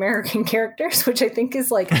any of the American characters, which I think is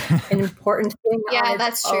an important thing. Yeah,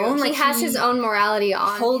 that's true. He has his own morality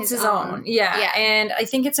holds his own. Yeah. And I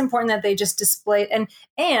think it's important that they just display it.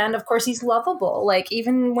 And of course he's lovable.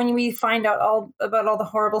 Even when we find out about all the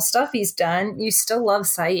horrible stuff he's done, you still love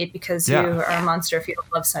Saeed because you are a monster if you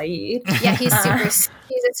don't love Saeed. Yeah, he's a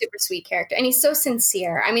super sweet character. And he's so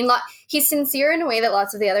sincere. I mean, he's sincere in a way that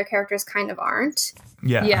lots of the other characters kind of aren't.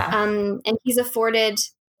 Yeah. And he's afforded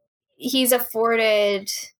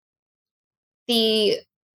the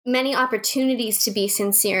many opportunities to be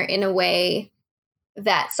sincere in a way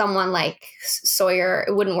that someone like Sawyer,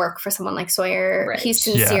 it wouldn't work for someone like Sawyer. Right. He's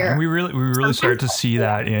sincere. Yeah, and we really start to see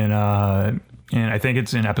that in I think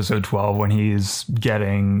it's in episode 12 when he's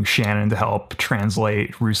getting Shannon to help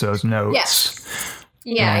translate Russo's notes. Yes.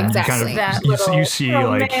 Yeah, And exactly. you see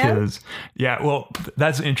like man. his, well,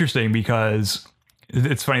 that's interesting because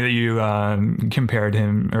it's funny that you compared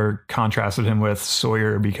him or contrasted him with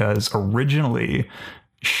Sawyer, because originally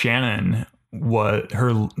Shannon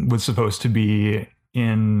was supposed to be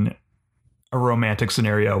in a romantic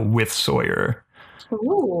scenario with Sawyer.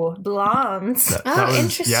 Ooh, blondes. That was,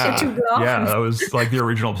 interesting. Yeah, that was like the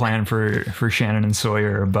original plan for Shannon and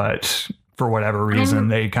Sawyer, but for whatever reason,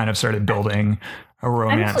 they kind of started building a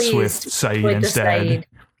romance with Sayid instead. Sayid.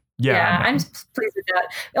 Yeah, I'm pleased with that.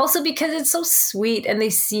 Also because it's so sweet, and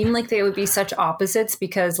they seem like they would be such opposites,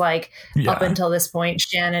 because like up until this point,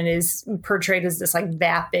 Shannon is portrayed as this like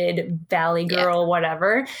vapid valley girl,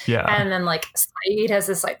 whatever. Yeah. And then like Sayid has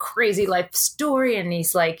this like crazy life story, and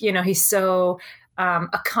he's like, he's so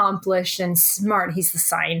accomplished and smart. He's the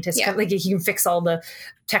scientist, like he can fix all the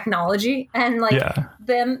technology, and like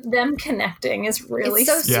them connecting is really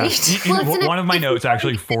so sweet. One of my notes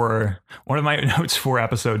actually for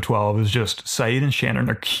episode 12 is just Sayid and Shannon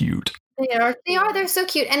are cute. They're so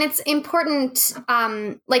cute, and it's important.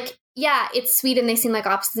 It's sweet and they seem like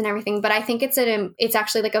opposites and everything, but I think it's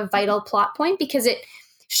actually like a vital plot point, because it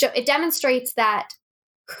demonstrates that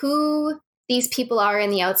who these people are in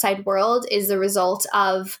the outside world is the result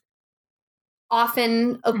of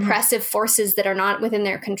often oppressive forces that are not within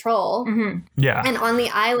their control. Mm-hmm. Yeah. And on the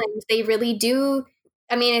island, they really do.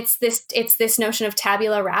 I mean, it's this notion of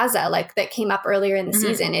tabula rasa, like that came up earlier in the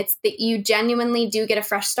season. It's that you genuinely do get a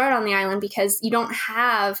fresh start on the island, because you don't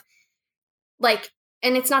have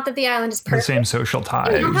and it's not that the island is perfect. The same social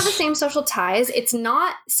ties. You don't have the same social ties. It's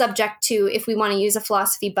not subject to, if we want to use a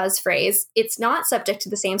philosophy buzz phrase, it's not subject to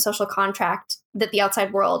the same social contract that the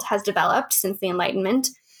outside world has developed since the Enlightenment.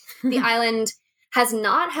 The island has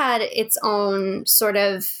not had its own sort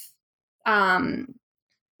of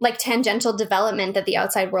tangential development that the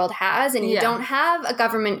outside world has. And you don't have a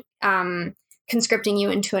government conscripting you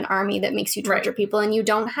into an army that makes you torture people. And you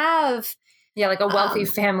don't have... like a wealthy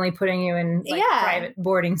family putting you in private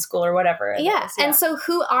boarding school or whatever. And so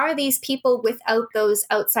who are these people without those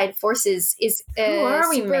outside forces is a who are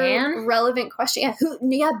we, man? Relevant question.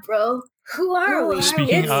 Bro. Who are we?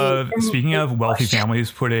 Speaking of wealthy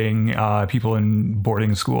families putting people in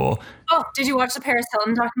boarding school. Oh, did you watch the Paris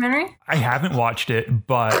Hilton documentary? I haven't watched it,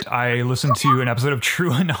 but I listened to an episode of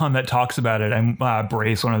True and On that talks about it. And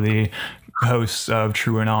Brace, one of the hosts of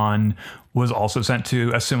True and On, was also sent to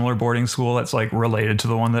a similar boarding school that's like related to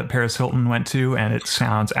the one that Paris Hilton went to, and it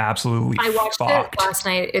sounds absolutely I watched fucked. it last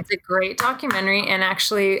night. It's a great documentary, and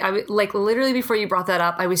actually, literally before you brought that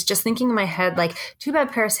up, I was just thinking in my head, too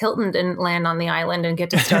bad Paris Hilton didn't land on the island and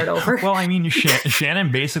get to start over. Well, I mean,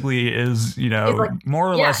 Shannon basically is, more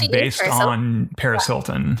or less based on Paris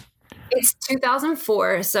Hilton. It's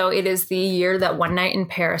 2004, so it is the year that One Night in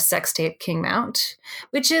Paris sex tape came out,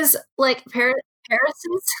 which is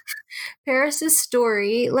Paris's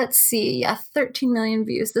story. Let's see. 13 million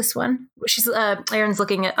views. This one. She's Aaron's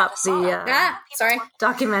looking it up the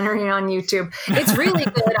documentary on YouTube. It's really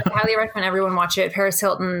good. I highly recommend everyone watch it. Paris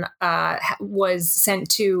Hilton was sent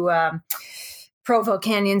to Provo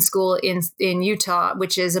Canyon School in Utah,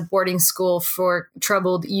 which is a boarding school for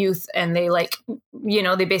troubled youth, and they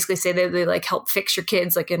they basically say they help fix your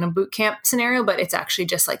kids in a boot camp scenario, but it's actually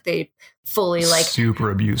just they fully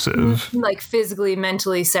super abusive, physically,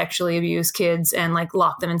 mentally, sexually abuse kids and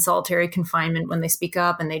lock them in solitary confinement when they speak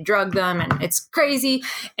up, and they drug them, and it's crazy.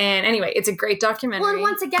 And anyway, it's a great documentary. Well, and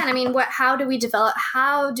once again, I mean, what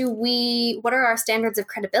are our standards of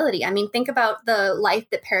credibility? I mean, think about the life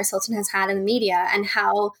that Paris Hilton has had in the media and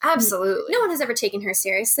how absolutely no one has ever taken her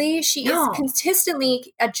seriously. She is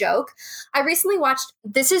consistently a joke. I recently watched,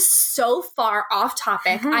 this is so far off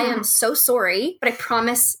topic. I am so sorry, but I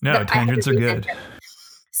promise tangents are good.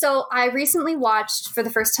 So I recently watched for the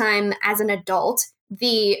first time as an adult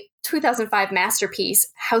the 2005 masterpiece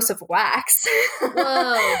House of Wax.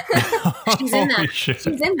 Whoa. She's in that. She's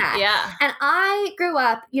in that. Yeah. And I grew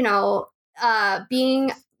up,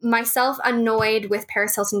 being myself annoyed with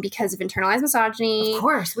Paris Hilton because of internalized misogyny. Of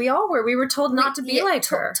course, we all were. We were told not to be like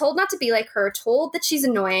her. Told not to be like her. Told that she's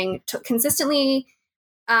annoying. Consistently,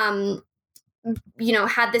 had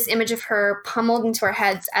this image of her pummeled into our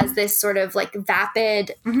heads as this sort of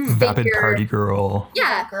vapid vapid party girl.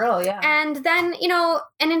 Yeah. Girl, yeah. And then,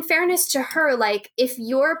 and in fairness to her, if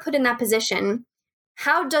you're put in that position,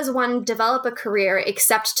 how does one develop a career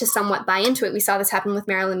except to somewhat buy into it? We saw this happen with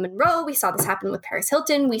Marilyn Monroe. We saw this happen with Paris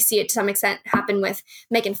Hilton. We see it to some extent happen with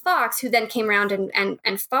Megan Fox, who then came around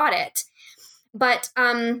and fought it. But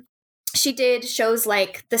she did shows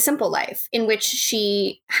like The Simple Life, in which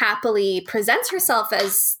she happily presents herself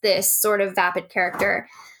as this sort of vapid character.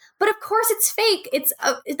 But of course it's fake.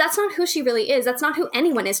 That's not who she really is. That's not who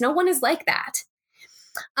anyone is. No one is like that.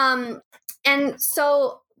 And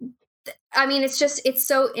so, I mean, it's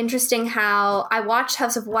so interesting how I watched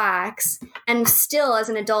House of Wax and still as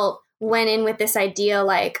an adult went in with this idea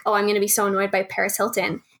like, oh, I'm going to be so annoyed by Paris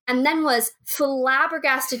Hilton. And then was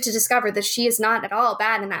flabbergasted to discover that she is not at all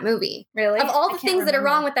bad in that movie. Really? Of all the things that are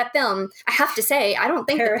wrong with that film, I have to say, I don't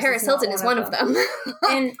think that Paris Hilton is one of them.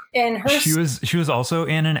 and her she was also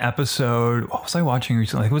in an episode. What was I watching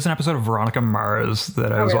recently? It was an episode of Veronica Mars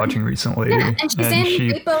that I was watching recently. Yeah, and she's in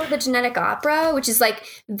Repo, the Genetic Opera, which is like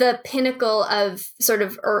the pinnacle of sort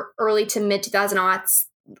of early to mid 2000s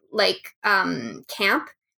like camp.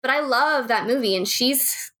 But I love that movie, and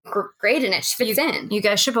she's great in it. She fits in. You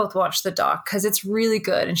guys should both watch the doc because it's really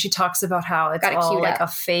good. And she talks about how it's all like a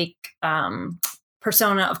fake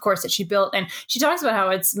persona, of course, that she built. And she talks about how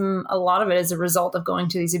it's a lot of it is a result of going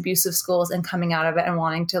to these abusive schools and coming out of it and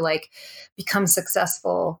wanting to like become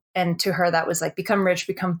successful. And to her, that was like become rich,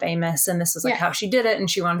 become famous. And this was like how she did it.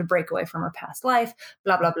 And she wanted to break away from her past life,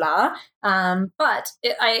 blah, blah, blah. But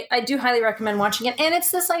I do highly recommend watching it. And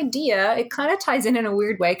it's this idea, it kind of ties in a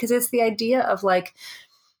weird way because it's the idea of like,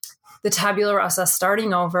 the tabula rasa,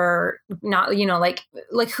 starting over, not, you know, like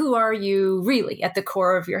who are you really at the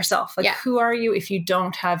core of yourself? Like, who are you if you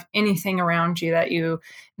don't have anything around you that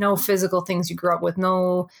no physical things you grew up with,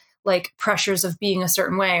 no like pressures of being a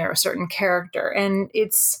certain way or a certain character. And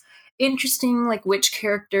it's interesting, like which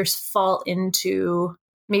characters fall into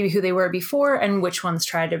maybe who they were before and which ones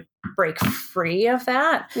try to break free of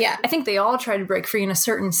that. Yeah. I think they all try to break free in a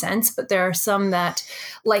certain sense, but there are some that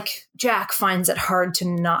like Jack finds it hard to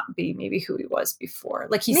not be maybe who he was before.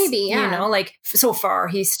 Like he's, you know, like so far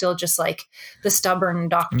he's still just like the stubborn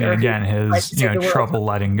doctor. And again, his trouble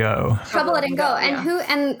letting go. Trouble letting go.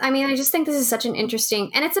 And I mean, I just think this is such an interesting,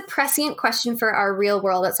 and it's a prescient question for our real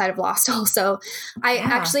world outside of Lost also. I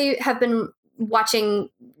actually have been watching,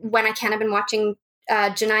 when I can, I've been watching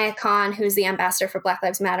Janaya Khan, who's the ambassador for Black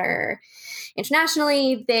Lives Matter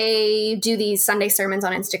internationally. They do these Sunday sermons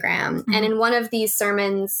on Instagram. Mm-hmm. And in one of these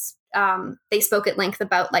sermons, they spoke at length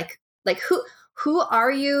about like who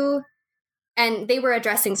are you? And they were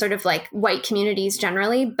addressing sort of like white communities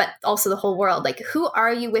generally, but also the whole world. Like, who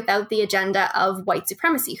are you without the agenda of white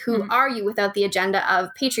supremacy? Who are you without the agenda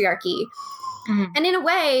of patriarchy? Mm-hmm. And in a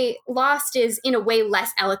way, Lost is in a way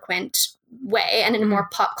less eloquent way and in a more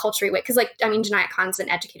pop culture way. Because like, I mean, Janaya Khan's an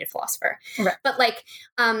educated philosopher, right. But like,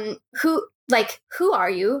 who are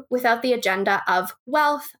you without the agenda of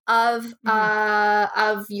wealth, of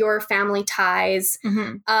your family ties,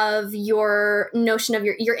 of your notion of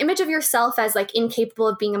your image of yourself as like incapable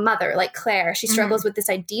of being a mother? Like Claire, she struggles with this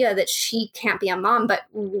idea that she can't be a mom, but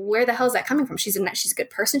where the hell is that coming from? She's a good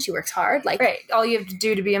person. She works hard. Like, right. All you have to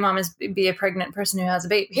do to be a mom is be a pregnant person who has a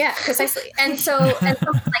baby. Yeah, precisely. And so, and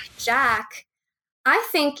something like Jack, I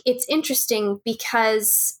think it's interesting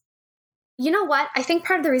because, you know what? I think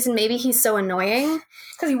part of the reason maybe he's so annoying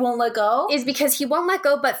because he won't let go is because he won't let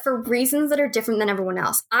go, but for reasons that are different than everyone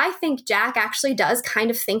else. I think Jack actually does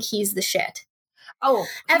kind of think he's the shit. Oh,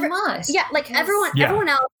 he must. Yeah, like everyone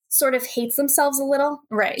else sort of hates themselves a little.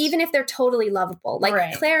 Right. Even if they're totally lovable.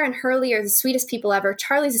 Like Claire and Hurley are the sweetest people ever.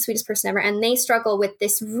 Charlie's the sweetest person ever. And they struggle with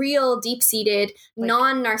this real deep-seated,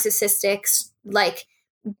 non-narcissistic, like,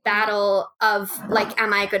 battle of, like,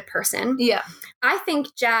 am I a good person? Yeah. I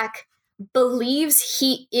think Jack believes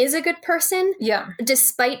he is a good person,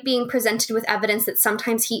 despite being presented with evidence that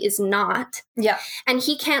sometimes he is not. Yeah. And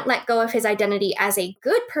he can't let go of his identity as a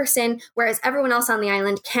good person, whereas everyone else on the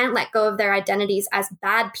island can't let go of their identities as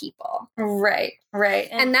bad people. Right.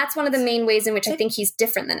 And that's one of the main ways in which I think he's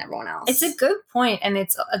different than everyone else. It's a good point, and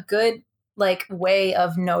it's a good like way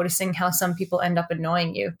of noticing how some people end up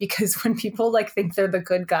annoying you, because when people like think they're the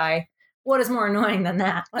good guy, what is more annoying than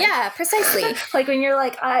that? Like, yeah, precisely. Like when you're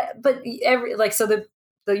like, the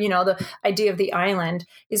idea of the island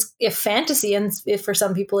is a fantasy, and if for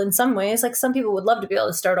some people in some ways, like some people would love to be able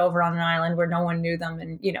to start over on an island where no one knew them,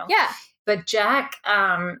 and But Jack,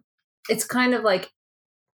 it's kind of like,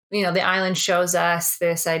 the island shows us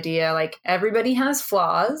this idea, like everybody has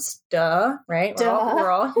flaws, duh, right?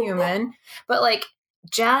 We're all human, but like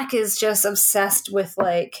Jack is just obsessed with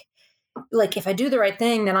like if I do the right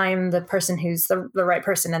thing, then I am the person who's the right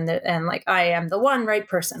person, and like I am the one right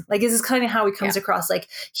person. Like this is kind of how he comes across. Like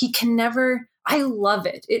he can never I love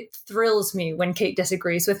it. It thrills me when Kate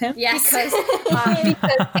disagrees with him. Yes. Because I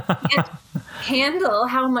can't handle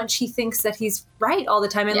how much he thinks that he's right all the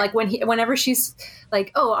time. And like whenever she's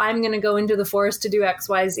like, oh, I'm going to go into the forest to do X,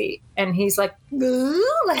 Y, Z. And he's like, and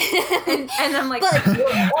I'm like,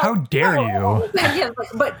 how dare you? Yeah,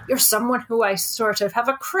 but you're someone who I sort of have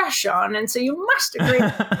a crush on. And so you must agree.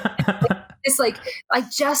 It's like, I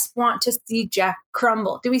just want to see Jack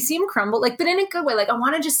crumble. Do we see him crumble? Like, but in a good way. Like, I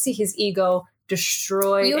want to just see his ego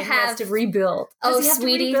destroyed. He has to rebuild. Oh,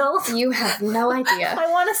 sweetie, you have no idea. I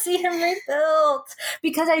want to see him rebuilt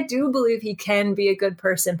because I do believe he can be a good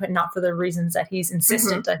person, but not for the reasons that he's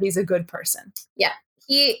insistent that he's a good person. Yeah.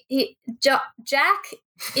 Jack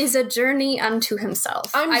is a journey unto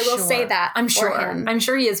himself. I will say that. I'm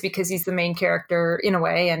sure he is because he's the main character in a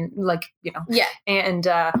way, and like, you know, and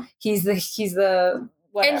he's the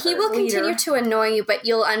whatever, and he will continue to annoy you, but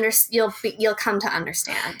you'll come to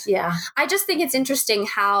understand. Yeah, I just think it's interesting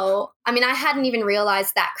how, I mean, I hadn't even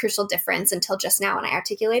realized that crucial difference until just now when I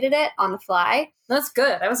articulated it on the fly. That's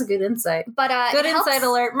good. That was a good insight. But good insight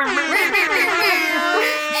alert.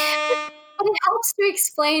 But it helps to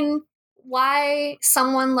explain why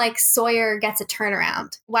someone like Sawyer gets a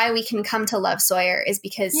turnaround. Why we can come to love Sawyer is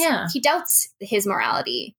because he doubts his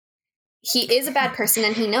morality. He is a bad person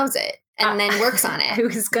and he knows it and then works on it. I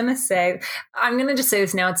was going to say, I'm going to just say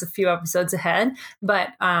this now. It's a few episodes ahead, but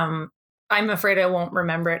I'm afraid I won't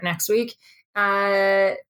remember it next week.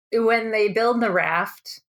 When they build the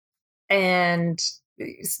raft and,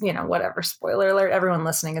 you know, whatever, spoiler alert, everyone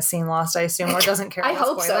listening has seen Lost, I assume, or doesn't care about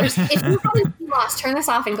hope spoilers. So. If you haven't seen Lost, turn this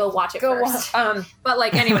off and go watch it first. But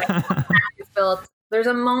like, anyway, it's built. There's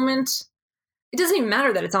a moment, it doesn't even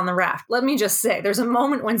matter that it's on the raft. Let me just say, there's a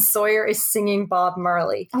moment when Sawyer is singing Bob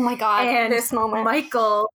Marley. Oh my God, and this moment.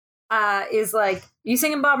 Michael is like, you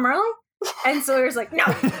singing Bob Marley? And Sawyer's like, no.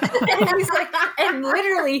 And he's like, and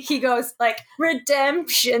literally he goes like,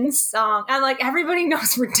 Redemption Song. And like, everybody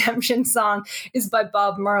knows Redemption Song is by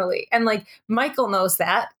Bob Marley. And like, Michael knows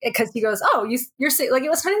that because he goes, oh, you're singing, like,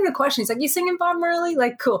 it was not even a question. He's like, you singing Bob Marley?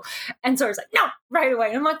 Like, cool. And Sawyer's like, no, right away.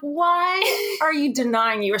 And I'm like, why are you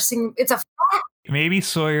denying you were singing? It's a fact. Maybe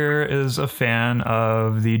Sawyer is a fan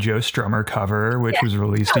of the Joe Strummer cover, which was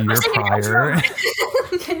released a year prior.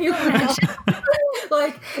 Can you imagine?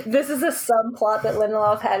 Like, this is a subplot that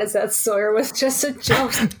Lindelof had, is that Sawyer was just a Joe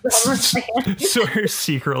Strummer fan. Sawyer's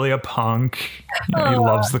secretly a punk. He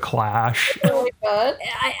loves the Clash. Oh my God.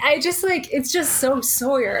 I just like, it's just so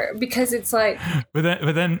Sawyer because it's like. But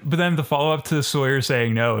then the follow up to Sawyer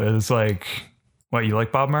saying no is like, what, you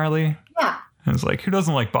like Bob Marley? Yeah. And it's like, who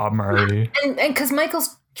doesn't like Bob Marley? And because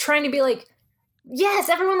Michael's trying to be like, yes,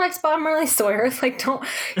 everyone likes Bob Marley. Sawyer. It's like, don't.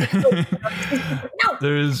 No.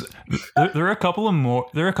 There are a couple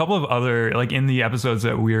of other, like, in the episodes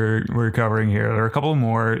that we're covering here, there are a couple of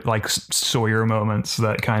more like Sawyer moments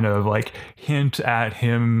that kind of like hint at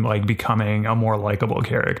him like becoming a more likable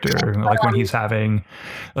character. Like when he's having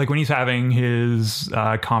his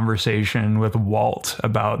conversation with Walt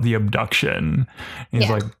about the abduction. He's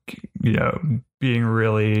like, you know, being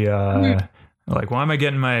really like, why am I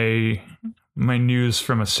getting my news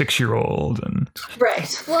from a 6-year-old? And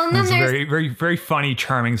right. Well, and then it's a very, very, very funny,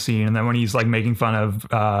 charming scene. And then when he's like making fun of,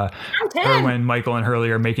 or when Michael and Hurley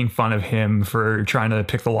are making fun of him for trying to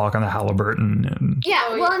pick the lock on the Halliburton. And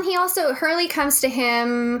well, and he also, Hurley comes to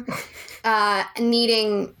him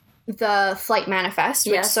needing the flight manifest,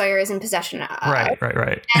 which Sawyer is in possession of.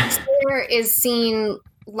 Right. And Sawyer is seen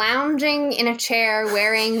lounging in a chair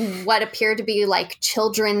wearing what appear to be like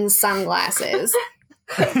children's sunglasses.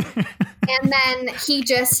 And then he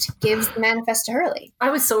just gives the manifest to Hurley.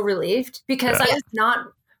 I was so relieved because I was not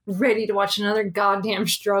ready to watch another goddamn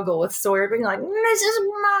struggle with Sawyer being like, this is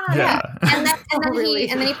mine. Yeah. And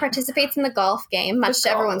then he participates in the golf game, much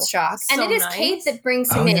to everyone's shock. And it is Kate that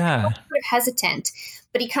brings him in. He's sort of hesitant,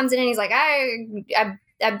 but he comes in and he's like, I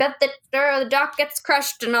bet that the dock gets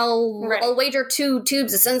crushed and I'll wager 2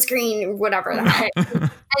 tubes of sunscreen or whatever. Right.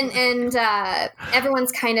 and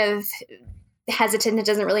everyone's kind of hesitant and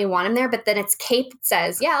doesn't really want him there, but then it's Kate that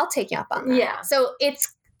says, yeah, I'll take you up on that. Yeah. So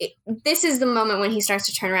this is the moment when he starts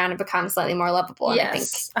to turn around and become slightly more lovable.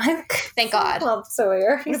 Yes. I think. Thank God. I love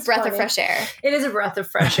Sawyer. What a breath of fresh air. It is a breath of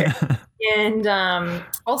fresh air. And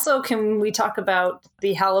also, can we talk about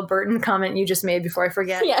the Halliburton comment you just made before I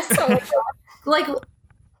forget? Yes. Like,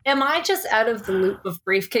 am I just out of the loop of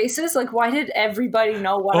briefcases? Like, why did everybody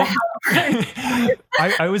know what a Halliburton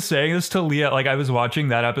I was saying this to Leah, like I was watching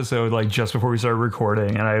that episode like just before we started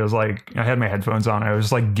recording, and I was like, I had my headphones on, I was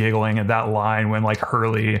just like giggling at that line when like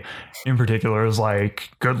Hurley in particular is like,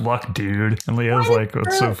 "Good luck, dude," and Leah was like,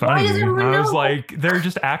 "What's so funny?" I was like, they're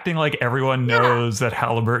just acting like everyone knows that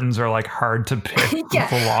Halliburtons are like hard to pick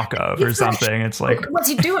the lock of or something. It's like, what's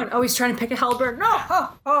he doing? Oh, he's trying to pick a Halliburton.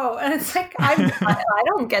 Oh, and it's like I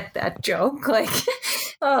don't get that joke. Like,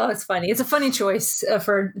 oh, it's funny. It's a funny choice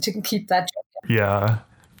to keep that joke. Yeah.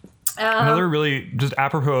 Another really, just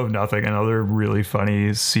apropos of nothing, another really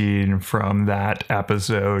funny scene from that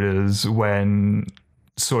episode is when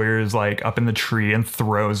Sawyer is like up in the tree and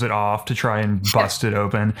throws it off to try and bust it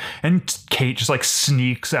open, and Kate just like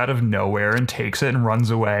sneaks out of nowhere and takes it and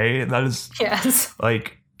runs away. That is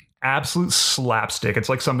like absolute slapstick. It's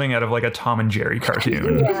like something out of like a Tom and Jerry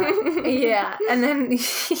cartoon. Yeah. And then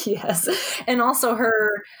and also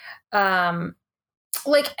her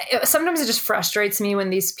like sometimes it just frustrates me when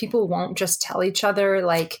these people won't just tell each other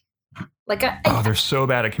they're so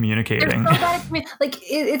bad at communicating.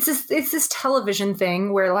 It's this television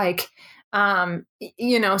thing where like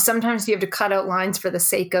sometimes you have to cut out lines for the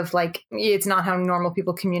sake of like, it's not how normal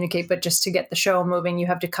people communicate, but just to get the show moving, you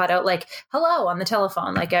have to cut out like hello on the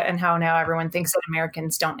telephone, like, and how now everyone thinks that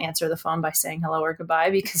Americans don't answer the phone by saying hello or goodbye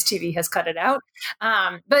because TV has cut it out.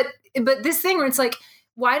 But this thing where it's like,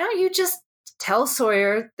 why don't you just tell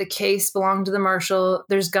Sawyer the case belonged to the marshal?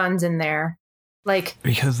 There's guns in there. Like,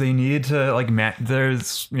 because they need to like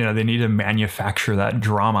they need to manufacture that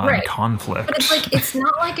drama and conflict. But it's like, it's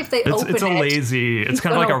not like if they open it's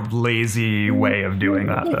kind of like a lazy way of doing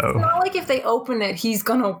that though. It's not like if they open it, he's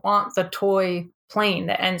gonna want the toy plane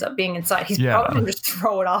that ends up being inside. He's probably gonna just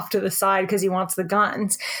throw it off to the side because he wants the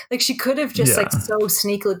guns. Like, she could have just like so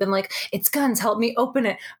sneakily been like, "It's guns, help me open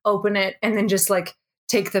it," and then just like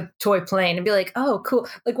take the toy plane and be like, "Oh, cool,"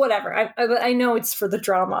 like whatever. I know it's for the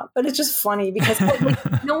drama, but it's just funny because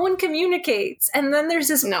like, no one communicates. And then there's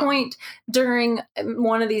this point during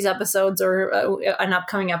one of these episodes or an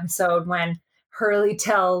upcoming episode when Hurley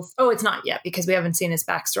tells, it's not yet because we haven't seen his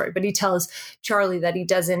backstory, but he tells Charlie that he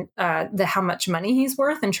doesn't, how much money he's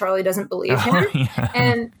worth, and Charlie doesn't believe him.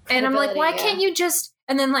 And I'm like, why can't you just,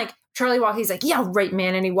 and then like, Charlie he's like, "Yeah, right,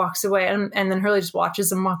 man," and he walks away, and then Hurley just watches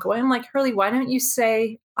him walk away. I'm like, Hurley, why don't you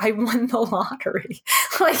say I won the lottery?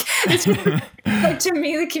 Like, it's like, to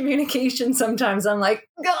me, the communication sometimes I'm like,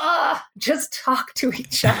 just talk to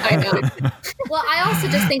each other. I know. Well, I also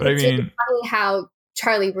just think it's really funny how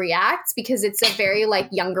Charlie reacts because it's a very like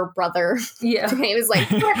younger brother. Yeah, he was like,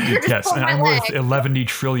 "Yes, and I'm worth $11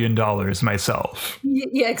 trillion myself."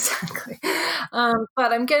 Yeah, exactly.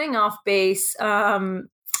 But I'm getting off base.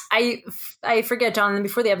 I forget, Jonathan,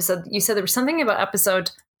 before the episode, you said there was something about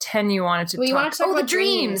episode 10 you wanted to talk about. Want to talk about the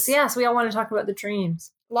dreams. Yes, we all want to talk about the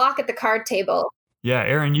dreams. Locke at the card table. Yeah,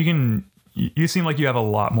 Aaron, you seem like you have a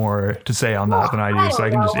lot more to say on that than I do, so I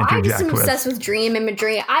can just interject. I'm just obsessed with dream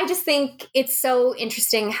imagery. I just think it's so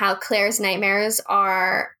interesting how Claire's nightmares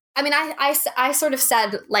are. I mean, I sort of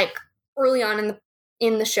said like early on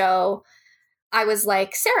in the show, I was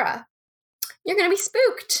like, Sarah, you're going to be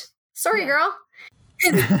spooked. Sorry, girl.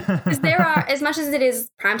 Because there are, as much as it is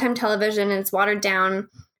primetime television and it's watered down,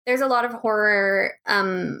 there's a lot of horror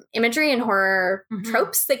imagery and horror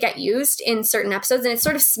tropes that get used in certain episodes, and it's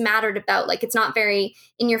sort of smattered about. Like, it's not very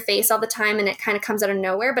in your face all the time, and it kind of comes out of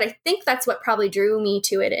nowhere. But I think that's what probably drew me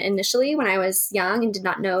to it initially when I was young and did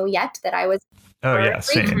not know yet that I was. Oh yeah,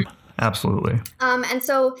 same, absolutely. And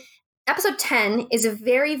so episode 10 is a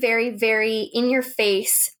very, very, very in your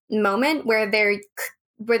face moment where the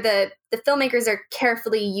filmmakers are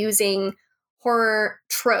carefully using horror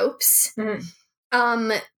tropes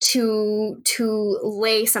to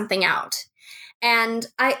lay something out. And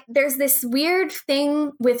there's this weird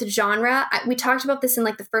thing with genre. We talked about this in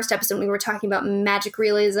like the first episode when we were talking about magic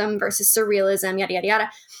realism versus surrealism, yada, yada, yada.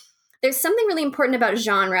 There's something really important about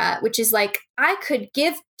genre, which is like, I could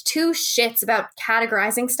give two shits about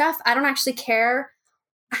categorizing stuff. I don't actually care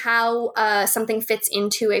how something fits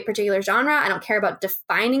into a particular genre. I don't care about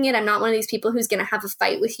defining it. I'm not one of these people who's going to have a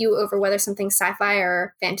fight with you over whether something's sci-fi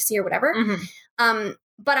or fantasy or whatever.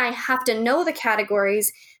 But I have to know the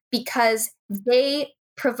categories because they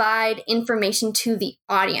provide information to the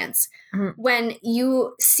audience. When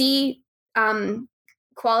you see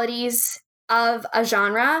qualities of a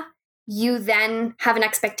genre, you then have an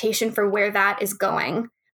expectation for where that is going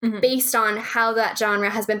based on how that genre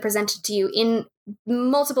has been presented to you in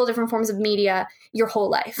multiple different forms of media your whole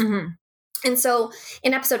life. And so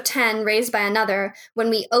in episode 10, Raised by Another, when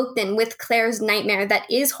we open with Claire's nightmare that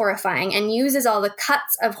is horrifying and uses all the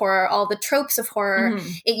cuts of horror, all the tropes of horror,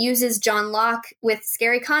 it uses John Locke with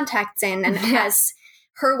scary contacts in, and it has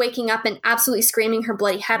her waking up and absolutely screaming her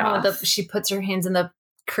bloody head off. She puts her hands in the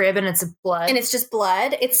crib and it's blood. And it's just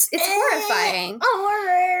blood. It's horrifying.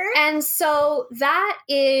 Horror. And so that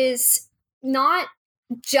is not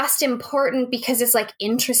just important because it's like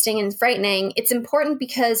interesting and frightening. It's important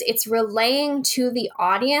because it's relaying to the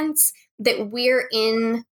audience that we're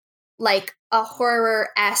in like a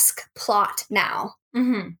horror-esque plot now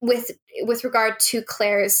with regard to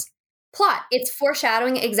Claire's plot. It's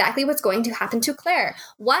foreshadowing exactly what's going to happen to Claire.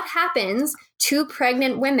 What happens to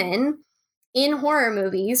pregnant women in horror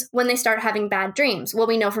movies when they start having bad dreams? Well,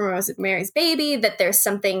 we know from Rosemary's Baby that there's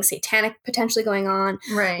something satanic potentially going on.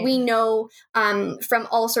 Right. We know from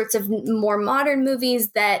all sorts of more modern movies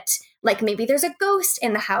that like maybe there's a ghost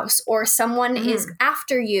in the house, or someone is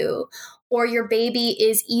after you, or your baby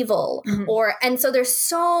is evil, and so there's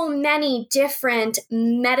so many different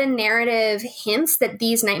meta-narrative hints that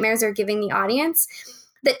these nightmares are giving the audience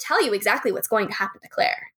that tell you exactly what's going to happen to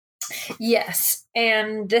Claire. Yes.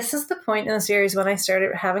 And this is the point in the series when I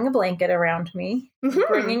started having a blanket around me,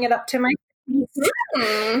 bringing it up to my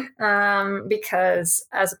because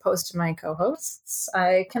as opposed to my co-hosts,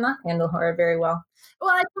 I cannot handle horror very well.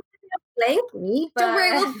 Well, I don't have a blanket. Don't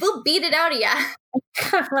worry, we'll beat it out of you.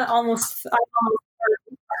 I almost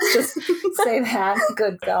just say that.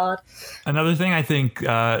 Good God. Another thing I think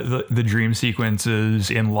the dream sequences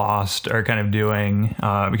in Lost are kind of doing,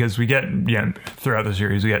 because we get, throughout the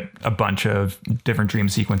series, we get a bunch of different dream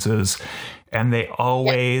sequences, and they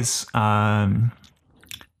always, not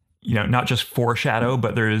just foreshadow,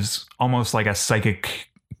 but there's almost like a psychic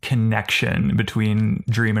connection between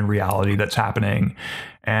dream and reality that's happening.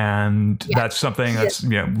 And that's something that's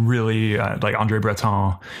really like Andre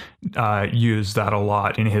Breton used that a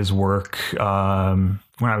lot in his work when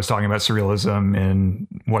I was talking about surrealism in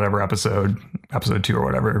whatever episode 2 or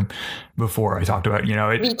whatever before. I talked about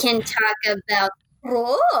we can talk about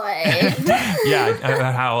Freud.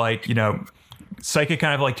 about how like psychic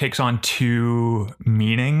kind of like takes on two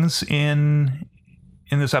meanings in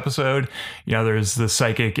this episode. There's the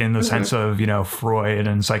psychic in the sense of, Freud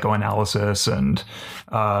and psychoanalysis and,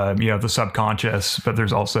 the subconscious, but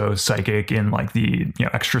there's also psychic in like the,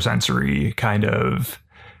 extrasensory kind of,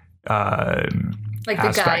 like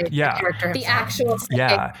aspect. The guy, yeah, the character, the actual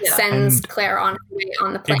psychic sends Claire on her way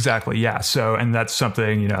on the plane. Exactly. Yeah. So, and that's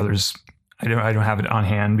something, I don't have it on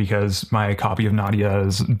hand because my copy of Nadia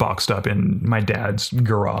is boxed up in my dad's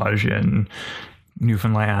garage in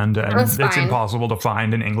Newfoundland, and it's impossible to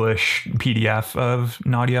find an English PDF of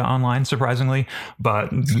Nadia online, surprisingly.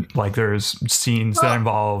 But like, there's scenes that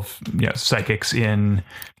involve psychics in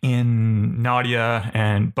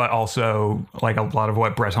Nadia, but also like a lot of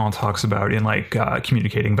what Breton talks about in like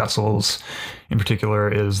communicating vessels in particular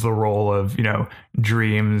is the role of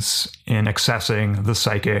dreams in accessing the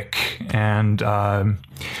psychic. And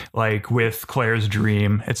like with Claire's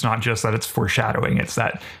dream, it's not just that it's foreshadowing, it's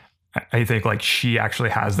that I think like she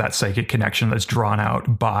actually has that psychic connection that's drawn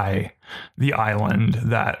out by the island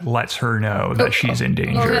that lets her know that she's in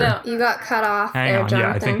danger. You got cut off. Hang on,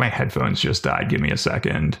 Jonathan. I think my headphones just died. Give me a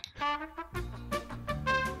second.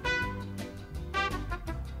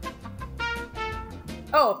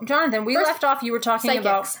 Oh, Jonathan, we left off. You were talking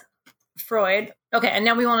about Freud. Okay, and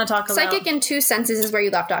now we want to talk about psychic in two senses is where you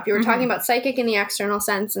left off. You were talking about psychic in the external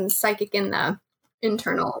sense and psychic in the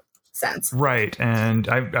internal sense. Right. And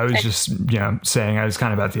I was just, saying I was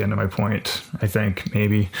kind of at the end of my point, I think,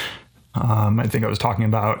 maybe. I think I was talking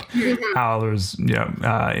about how there's,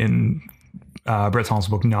 in Breton's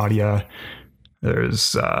book, Nadia,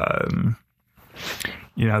 there's,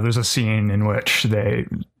 there's a scene in which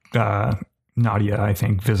Nadia, I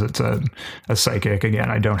think, visits a psychic. Again,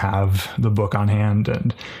 I don't have the book on hand.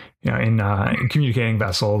 And, in Communicating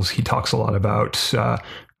Vessels, he talks a lot about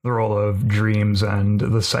the role of dreams and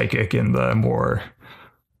the psychic in the more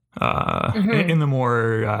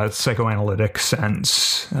psychoanalytic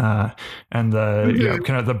sense, and the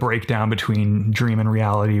kind of the breakdown between dream and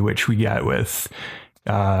reality, which we get with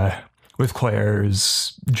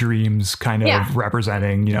Claire's dreams kind of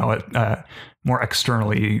representing a more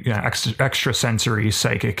externally extrasensory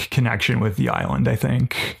psychic connection with the island, I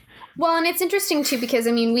think. Well, and it's interesting too because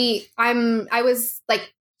I was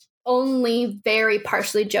like only very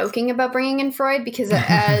partially joking about bringing in Freud because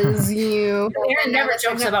as you Aaron never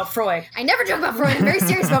jokes about Freud. I never joke about Freud. I'm very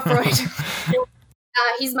serious about Freud.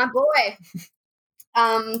 He's my boy.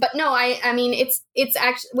 But no, I mean it's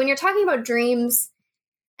actually when you're talking about dreams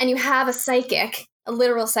and you have a psychic a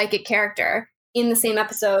literal psychic character in the same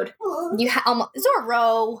episode, you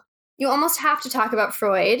Zorro, you almost have to talk about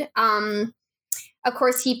Freud. Of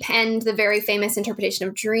course, he penned the very famous Interpretation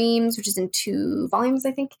of Dreams, which is in 2 volumes,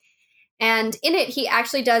 I think. And in it, he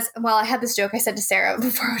actually does, well, I had this joke I said to Sarah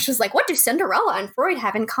before, which was like, what do Cinderella and Freud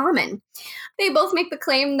have in common? They both make the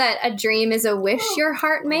claim that a dream is a wish your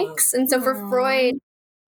heart makes. And so for Freud,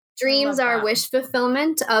 dreams are wish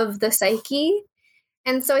fulfillment of the psyche.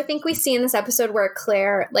 And so I think we see in this episode where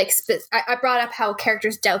Claire, like, I brought up how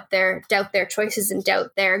characters doubt their choices and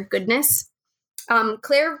doubt their goodness.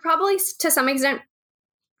 Claire probably, to some extent,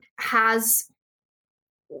 has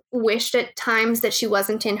wished at times that she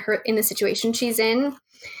wasn't in the situation she's in,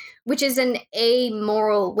 which is an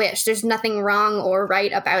amoral wish. There's nothing wrong or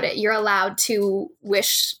right about it. You're allowed to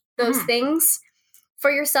wish those things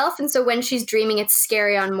for yourself. And so when she's dreaming, it's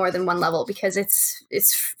scary on more than one level because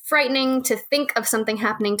it's frightening to think of something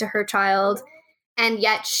happening to her child, and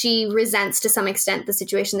yet she resents to some extent the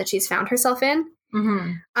situation that she's found herself in.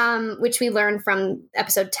 Which we learn from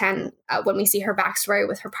episode 10 when we see her backstory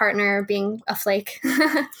with her partner being a flake.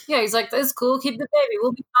 Yeah, he's like, "It's cool, keep the baby,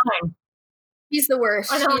 we'll be fine." He's the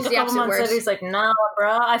worst. I know, he's the absolute worst. He's like, "Nah, bro,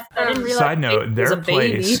 I didn't realize." Side note: their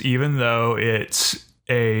place, even though it's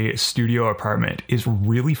a studio apartment, is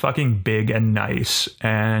really fucking big and nice,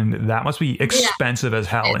 and that must be expensive as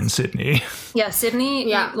hell in Sydney. Yeah, Sydney.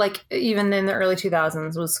 Yeah, like even in the early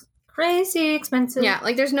 2000s was crazy expensive. Yeah,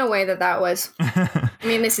 like there's no way that was. I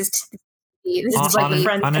mean, this is like the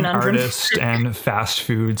Friends conundrum. On an artist and fast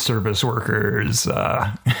food service workers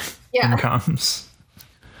incomes.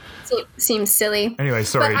 Seems silly. Anyway,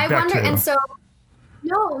 sorry. But I wonder, and so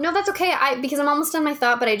no, that's okay. Because I'm almost done my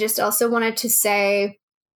thought, but I just also wanted to say,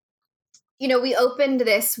 we opened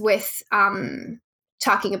this with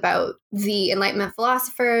talking about the Enlightenment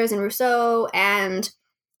philosophers and Rousseau, and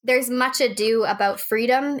there's much ado about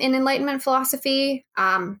freedom in Enlightenment philosophy.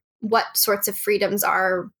 What sorts of freedoms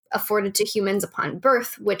are afforded to humans upon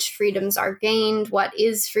birth? Which freedoms are gained? What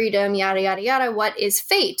is freedom? Yada, yada, yada. What is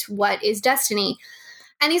fate? What is destiny?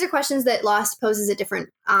 And these are questions that Lost poses at different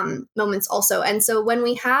moments also. And so when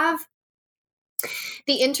we have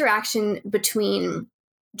the interaction between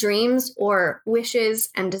dreams or wishes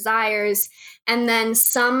and desires, and then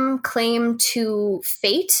some claim to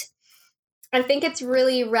fate, I think it's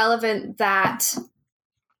really relevant that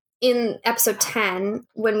in episode 10,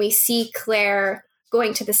 when we see Claire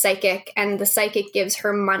going to the psychic and the psychic gives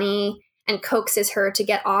her money and coaxes her to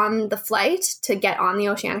get on the flight, to get on the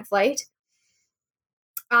oceanic flight,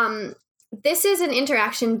 this is an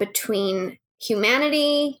interaction between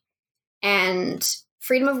humanity and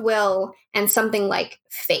freedom of will and something like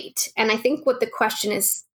fate. And I think what the question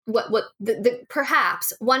is, the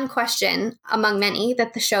perhaps one question among many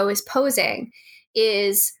that the show is posing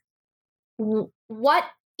is, what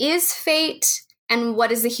is fate and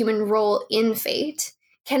what is the human role in fate?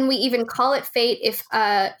 Can we even call it fate if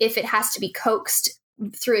it has to be coaxed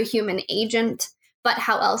through a human agent? But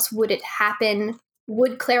how else would it happen?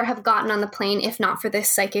 Would Claire have gotten on the plane if not for this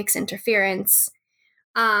psychic's interference?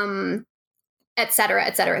 Et cetera,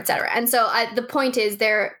 et cetera, et cetera. And so the point is,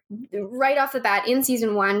 there, right off the bat in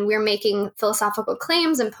season 1, we're making philosophical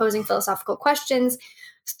claims and posing philosophical questions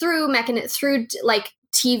through like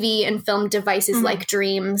TV and film devices like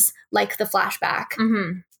dreams, like the flashback,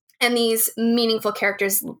 and these meaningful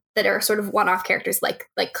characters that are sort of one-off characters like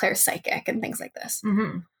Claire's psychic and things like this.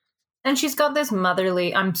 And she's got this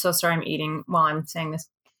motherly, I'm so sorry, I'm eating while I'm saying this.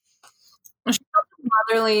 She's got this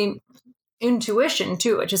motherly intuition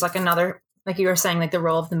too, which is like another, like you were saying, like the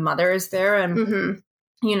role of the mother is there. And,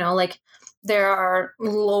 like there are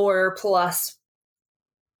lower plus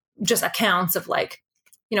just accounts of like,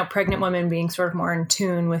 pregnant women being sort of more in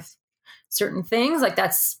tune with certain things. Like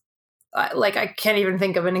that's like, I can't even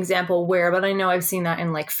think of an example where, but I know I've seen that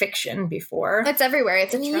in like fiction before. It's everywhere.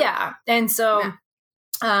 It's a trope. Yeah. And so,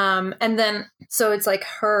 and then, so it's like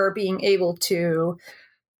her being able to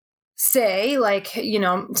say like,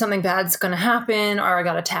 something bad's going to happen, or I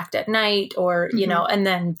got attacked at night, or, and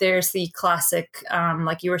then there's the classic,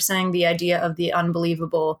 like you were saying, the idea of the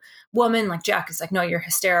unbelievable woman, like Jack is like, no, you're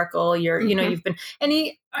hysterical. You're, you've been, and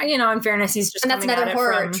he, in fairness, he's just, and that's another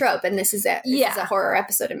horror trope. And this is it. This is a horror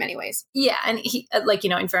episode in many ways. Yeah. And he, like,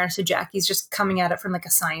 in fairness to Jack, he's just coming at it from like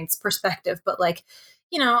a science perspective, but like,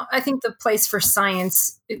 I think the place for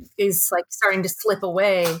science is like starting to slip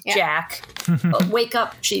away, Jack. Wake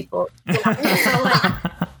up, sheeple. That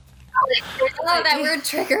word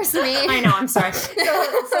triggers me. I know, I'm sorry.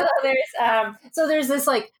 So there's this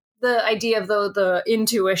like the idea of the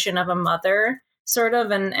intuition of a mother, sort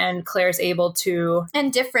of, and Claire's able to,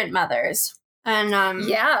 and different mothers. And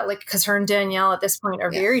like because her and Danielle at this point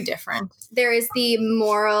are very different. There is the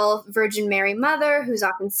moral Virgin Mary mother who's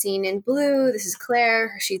often seen in blue. This is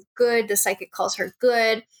Claire. She's good. The psychic calls her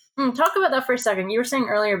good. Talk about that for a second. You were saying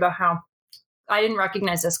earlier about how I didn't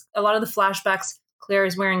recognize this. A lot of the flashbacks, Claire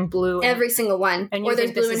is wearing blue. Every single one. And or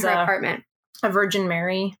there's blue in her apartment. A Virgin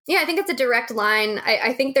Mary. Yeah, I think it's a direct line.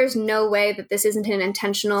 I think there's no way that this isn't an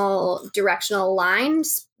intentional directional line,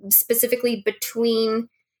 specifically between...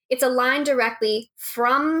 It's a line directly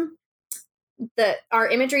from our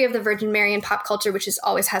imagery of the Virgin Mary in pop culture, which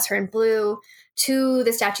always has her in blue, to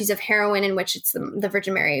the statues of heroin, in which it's the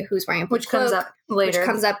Virgin Mary who's wearing a blue cloak, comes up later, which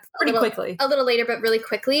comes up pretty quickly, a little later, but really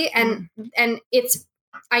quickly. And it's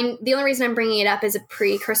the only reason I'm bringing it up as a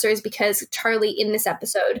precursor is because Charlie in this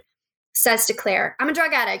episode says to Claire, "I'm a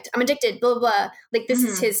drug addict. I'm addicted. Blah blah blah." Like this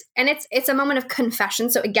is his, and it's a moment of confession.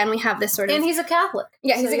 So again, we have this sort of, and he's a Catholic.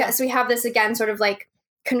 Yeah, so we have this again, sort of like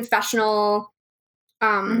confessional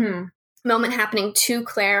moment happening to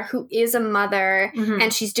Claire, who is a mother,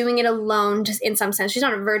 and she's doing it alone, just in some sense. She's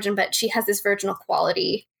not a virgin, but she has this virginal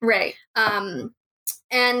quality. Right.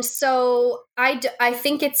 And so I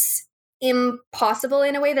think it's impossible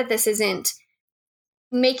in a way that this isn't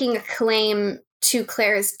making a claim to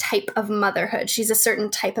Claire's type of motherhood. She's a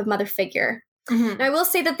certain type of mother figure. And I will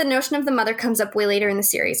say that the notion of the mother comes up way later in the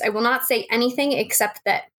series. I will not say anything except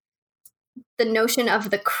that the notion of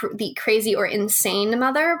the crazy or insane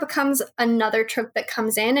mother becomes another trope that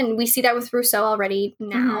comes in, and we see that with Rousseau already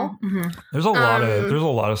now. There's a lot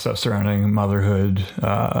of stuff surrounding motherhood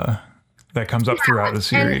that comes up throughout the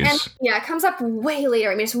series. And it comes up way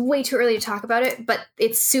later. I mean, it's way too early to talk about it, but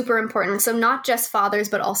it's super important. So not just fathers,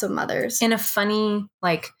 but also mothers. In a funny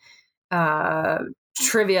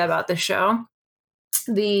trivia about the show,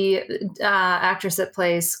 the actress that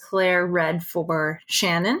plays Claire read for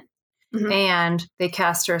Shannon. And they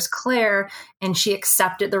cast her as Claire, and she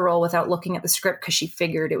accepted the role without looking at the script because she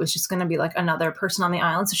figured it was just going to be like another person on the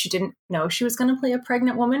island. So she didn't know she was going to play a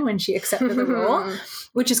pregnant woman when she accepted the role,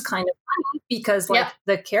 which is kind of funny because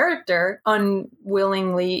the character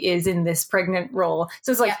unwillingly is in this pregnant role.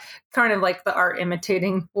 So it's like kind of like the art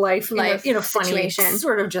imitating life in a funny situation.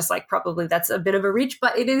 Sort of just like probably that's a bit of a reach,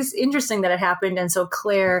 but it is interesting that it happened. And so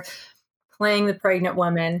Claire playing the pregnant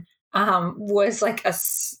woman was like a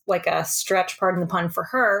stretch, pardon the pun, for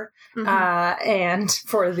her and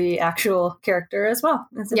for the actual character as well.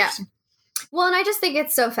 That's interesting. Well, and I just think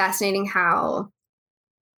it's so fascinating how,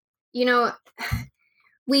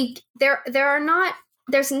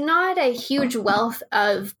 there's not a huge wealth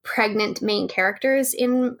of pregnant main characters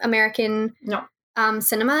in American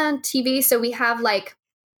cinema and TV. So we have like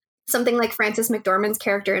something like Frances McDormand's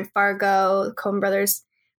character in Fargo, Coen Brothers.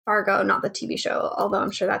 Fargo, not the TV show, although I'm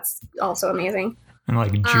sure that's also amazing. And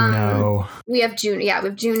like Juno. We have Juno. Yeah, we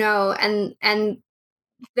have Juno. And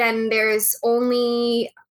then there's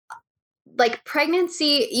only like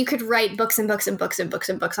pregnancy. You could write books and books and books and books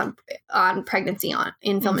and books on pregnancy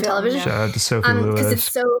in film and television. Shout out to Sophie Lewis. Because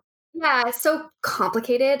it's so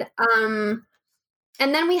complicated.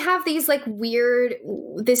 And then we have these like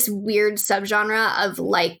this weird subgenre of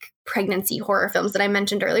like pregnancy horror films that I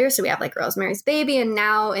mentioned earlier. So we have like Rosemary's Baby, and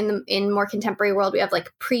now in more contemporary world we have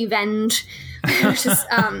like Prevenge, which is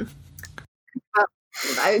I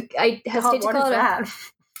hesitate to call it that.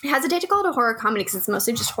 I hesitate to call it a horror comedy because it's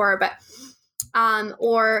mostly just horror, but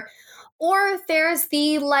or there's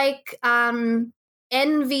the like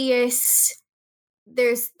envious.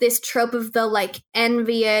 There's this trope of the like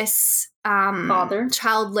envious father,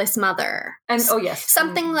 childless mother, and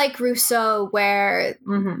something like Rousseau, where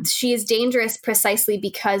she is dangerous precisely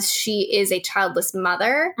because she is a childless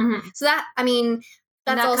mother. So that, I mean,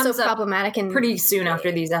 that's also problematic and pretty soon after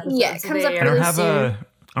these episodes. Yeah, it comes up really soon. I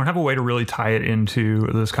don't have a way to really tie it into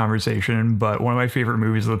this conversation, but one of my favorite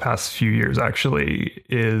movies of the past few years actually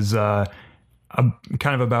is kind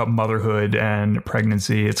of about motherhood and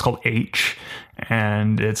pregnancy. It's called H,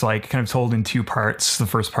 and it's like kind of told in two parts. The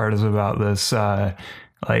first part is about this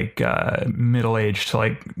middle-aged to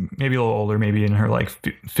like maybe a little older, maybe in her like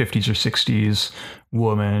 50s or 60s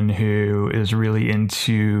woman who is really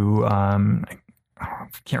into I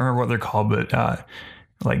can't remember what they're called, but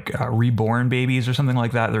reborn babies or something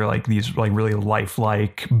like that. They're like these like really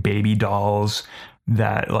lifelike baby dolls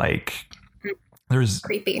that like there's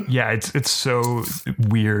creepy. Yeah, it's so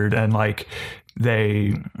weird. And like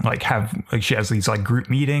they like have like she has these like group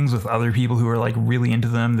meetings with other people who are like really into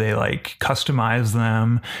them. They like customize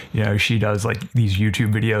them. She does like these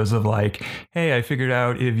YouTube videos of like, hey, I figured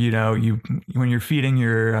out if you when you're feeding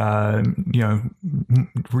your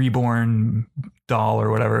reborn doll or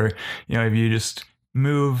whatever, if you just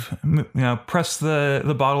press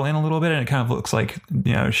the bottle in a little bit, and it kind of looks like,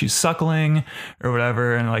 she's suckling or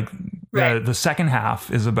whatever. And like the second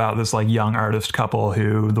half is about this like young artist couple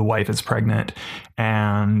who the wife is pregnant,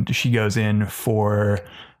 and she goes in for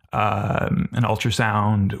an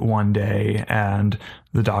ultrasound one day, and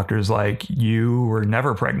the doctor's like, you were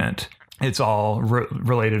never pregnant. It's all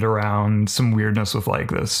related around some weirdness with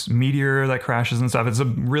like this meteor that crashes and stuff. It's a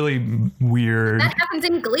really weird. That happens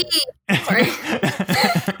in Glee. Sorry.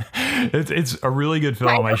 It's a really good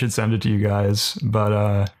film. I should send it to you guys.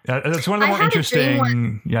 But it's one of the more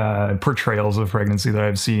interesting portrayals of pregnancy that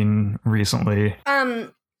I've seen recently.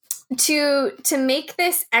 To make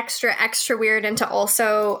this extra weird, and to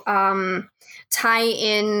also tie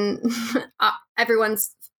in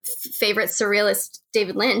everyone's favorite surrealist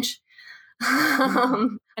David Lynch.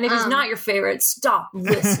 And if he's not your favorite, stop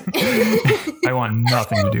listening. I want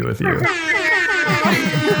nothing to do with you.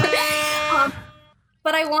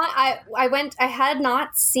 But I had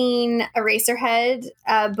not seen Eraserhead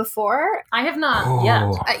before. I have not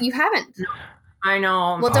yet. You haven't? No. I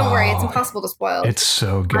know. Well, don't worry. It's impossible to spoil. It's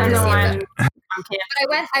so good. I know. But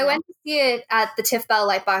I went to see it at the TIFF Bell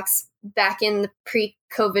Lightbox back in the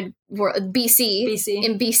pre-COVID world,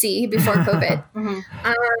 BC, before COVID.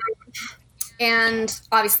 And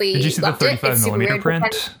obviously, did you see the 35 millimeter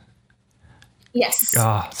print? Yes.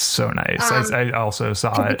 Oh, so nice. I also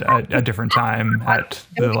saw it at a different time at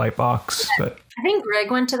the Lightbox. But I think Greg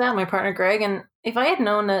went to that, my partner Greg, and if I had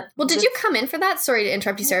known that... Well, did you come in for that? Sorry to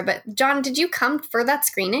interrupt you, Sarah, but John, did you come for that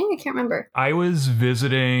screening? I can't remember. I was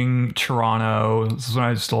visiting Toronto. This is when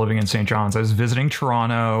I was still living in St. John's. I was visiting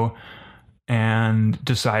Toronto and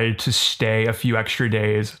decided to stay a few extra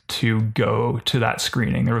days to go to that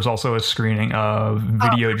screening. There was also a screening of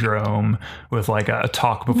Videodrome with like a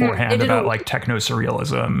talk beforehand about like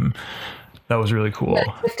techno-surrealism. That was really cool.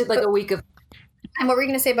 I did like a week of... And what were you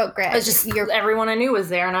going to say about Greg? It's just everyone I knew was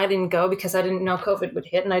there, and I didn't go because I didn't know COVID would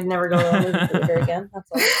hit, and I'd never go to a movie theater again.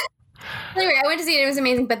 That's all. Anyway, I went to see it. It was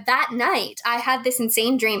amazing. But that night, I had this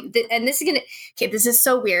insane dream. And this is this is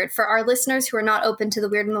so weird. For our listeners who are not open to the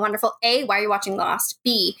weird and the wonderful, A, why are you watching Lost?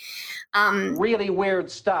 B, really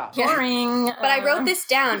weird stuff. Boring. But I wrote this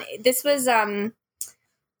down. This was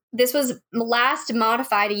last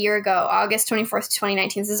modified a year ago, August 24th,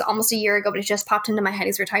 2019. This is almost a year ago, but it just popped into my head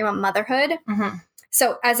as we were talking about motherhood. Mm-hmm.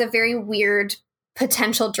 So as a very weird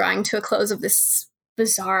potential drawing to a close of this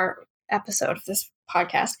bizarre episode of this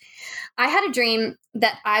podcast, I had a dream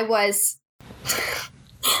that I was... To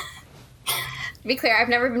be clear, I've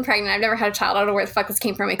never been pregnant. I've never had a child. I don't know where the fuck this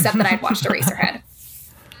came from, except that I'd watched Eraserhead.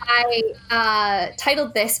 I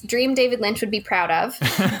titled this Dream David Lynch Would Be Proud Of.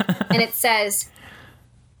 And it says...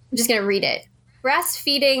 I'm just going to read it.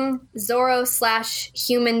 Breastfeeding Zorro /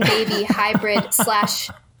 human baby hybrid /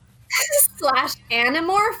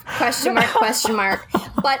 animorph ?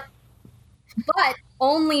 But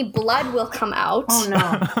only blood will come out. Oh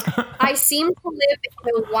no. I seem to live in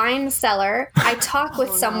a wine cellar. I talk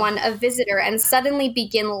with someone, a visitor, and suddenly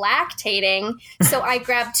begin lactating. So I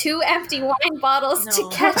grab 2 empty wine bottles to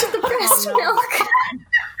catch the breast milk.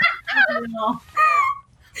 Oh, no.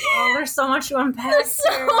 Oh, there's so much to unpack. There's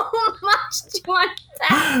so much to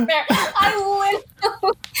unpack there.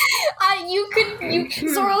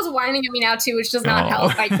 Zorro's whining at me now too, which does not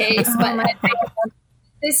help my case. But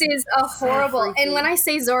this is a horrible. And when I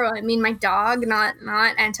say Zorro, I mean my dog, not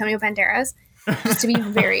Antonio Banderas. Just to be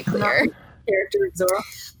very clear, character Zorro.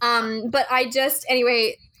 But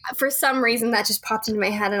anyway. For some reason, that just popped into my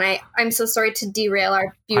head, and I'm so sorry to derail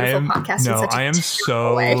our beautiful podcast. No, I am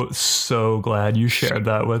so glad you shared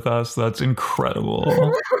that with us. That's incredible.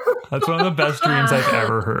 That's one of the best dreams I've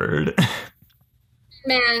ever heard.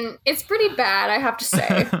 Man, it's pretty bad, I have to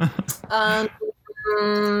say.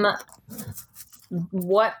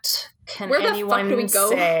 What can Where anyone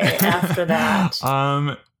say after that?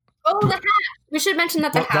 The hat. We should mention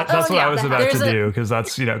that the hat. That's what I was about to do, because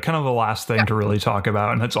that's kind of the last thing to really talk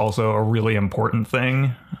about, and it's also a really important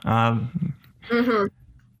thing.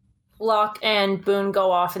 Locke and Boone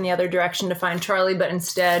go off in the other direction to find Charlie, but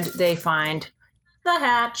instead they find the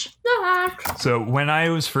hatch. So when I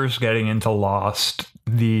was first getting into Lost,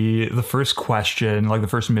 the first question, like the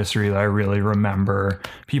first mystery that I really remember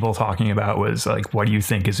people talking about was like, what do you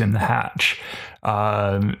think is in the hatch?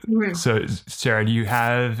 So Sarah, do you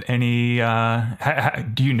have any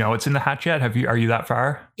do you know what's in the hatch yet? Are you that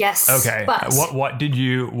far? Yes. Okay. But what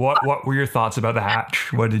were your thoughts about the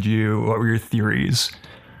hatch? What were your theories?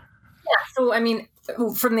 Yeah, so I mean,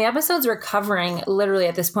 from the episodes we're covering, literally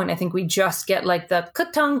at this point, I think we just get like the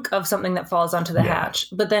ka-tunk of something that falls onto the hatch.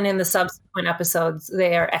 But then in the subsequent episodes,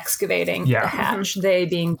 they are excavating the hatch. They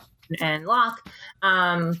being and Locke.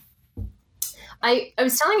 I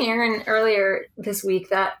was telling Aaron earlier this week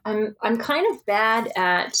that I'm kind of bad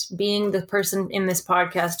at being the person in this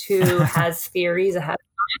podcast who has theories ahead of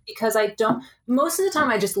time, because I don't. Most of the time,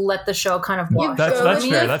 I just let the show kind of wash. That's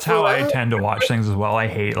fair. That's how I tend to watch things as well. I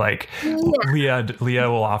hate Leah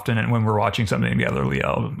will often, and when we're watching something together,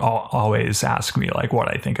 Leah will always ask me like what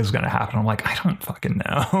I think is going to happen. I'm like, I don't fucking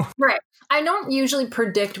know. Right. I don't usually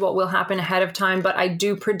predict what will happen ahead of time, but I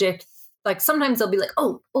do predict. Like sometimes they'll be like,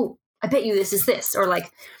 oh. I bet you this is this, or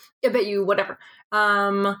like, I bet you whatever.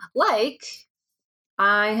 Like,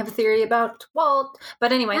 I have a theory about Walt,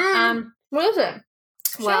 but anyway, what is it?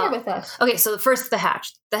 Well, share with us. Okay, so first, the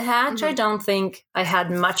hatch. The hatch, I don't think I had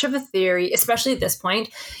much of a theory, especially at this point.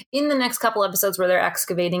 In the next couple episodes where they're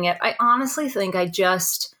excavating it, I honestly think I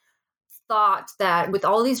just thought that with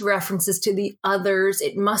all these references to the others,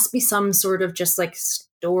 it must be some sort of just like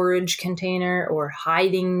storage container or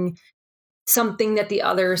hiding something that the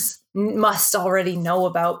others must already know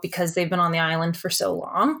about because they've been on the island for so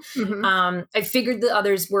long. I figured the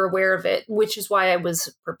others were aware of it, which is why I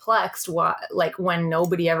was perplexed. Like when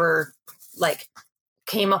nobody ever like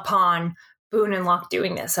came upon Boone and Locke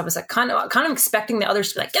doing this, I was like kind of expecting the others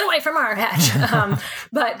to be like, get away from our hatch.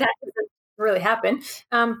 But that didn't really happen.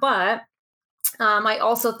 But I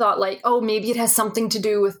also thought like, oh, maybe it has something to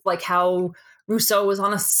do with like how Rousseau was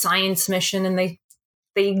on a science mission and they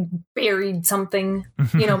buried something,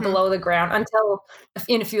 below the ground, until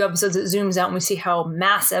in a few episodes it zooms out and we see how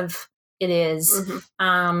massive it is.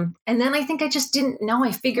 And then I think I just didn't know.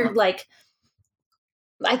 I figured like,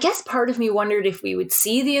 I guess part of me wondered if we would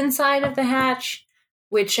see the inside of the hatch,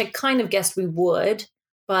 which I kind of guessed we would,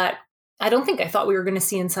 but I don't think I thought we were going to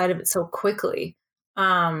see inside of it so quickly.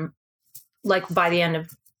 Like by the end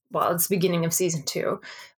of, it's the beginning of season 2.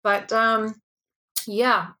 But,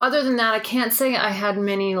 yeah, other than that, I can't say I had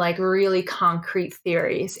many like really concrete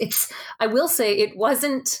theories. I will say it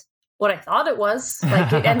wasn't what I thought it was.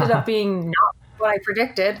 Like it ended up being not what I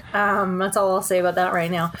predicted. That's all I'll say about that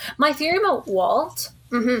right now. My theory about Walt,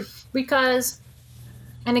 because,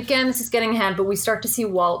 and again, this is getting ahead, but we start to see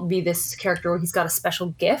Walt be this character where he's got a special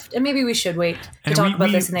gift, and maybe we should wait to talk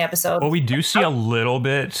about this in the episode. Well, we do see a little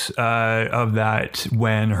bit of that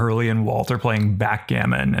when Hurley and Walt are playing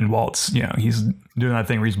backgammon, and Walt's, he's doing that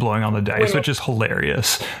thing where he's blowing on the dice, which is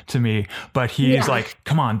hilarious to me. But he's like,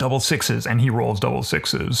 come on, double sixes, and he rolls double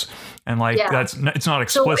sixes. And like, it's not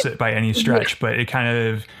explicit by any stretch, but it kind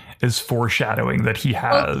of is foreshadowing that he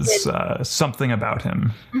has something about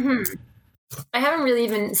him. I haven't really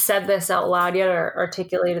even said this out loud yet or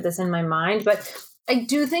articulated this in my mind, but I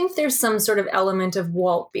do think there's some sort of element of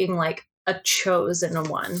Walt being like a chosen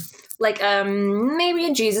one. Like, maybe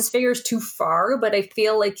a Jesus figure is too far, but I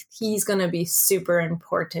feel like he's going to be super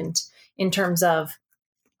important in terms of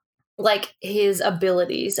like his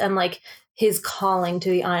abilities and like his calling to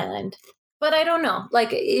the island. But I don't know. Like,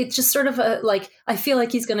 it's just sort of I feel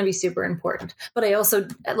like he's going to be super important. But I also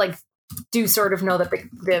like do sort of know that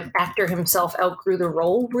the actor himself outgrew the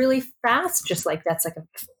role really fast. Just like that's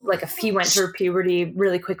like he went through puberty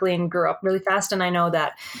really quickly and grew up really fast. And I know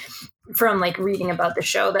that from like reading about the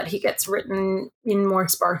show that he gets written in more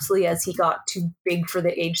sparsely as he got too big for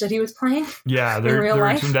the age that he was playing. Yeah, there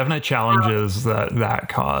are some definite challenges that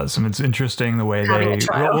cause. And it's interesting the way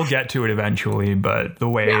we'll get to it eventually, but the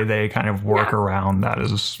way they kind of work around that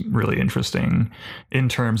is really interesting in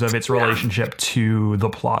terms of its relationship to the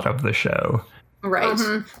plot of the show. Right.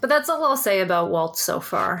 But that's all I'll say about Walt so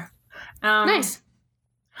far. Nice.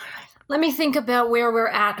 Let me think about where we're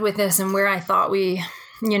at with this and where I thought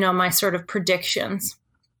my sort of predictions.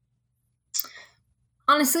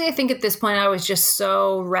 Honestly, I think at this point I was just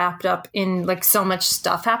so wrapped up in like so much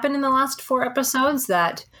stuff happened in the last 4 episodes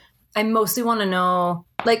that I mostly want to know,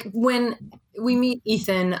 like when we meet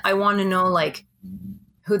Ethan, I want to know like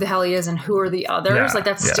who the hell he is and who are the others. Like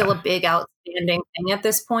that's still a big outstanding thing at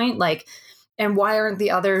this point. Like, and why aren't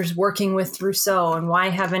the others working with Rousseau, and why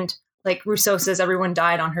haven't, like Rousseau says everyone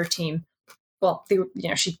died on her team. Well,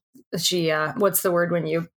 she what's the word when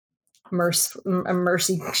you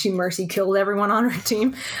mercy killed everyone on her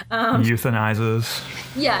team? Euthanizes.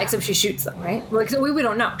 Yeah, except she shoots them, right? Like, so we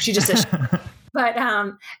don't know. She just says. But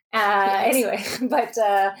anyway, but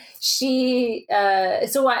she.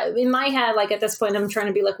 So in my head, like at this point, I'm trying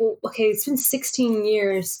to be like, well, okay, it's been 16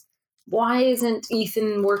 years. Why isn't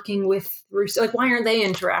Ethan working with Rousseau? Like, why aren't they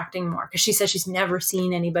interacting more? Because she says she's never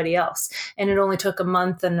seen anybody else. And it only took a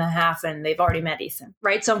month and a half and they've already met Ethan,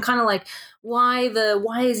 right? So I'm kind of like, why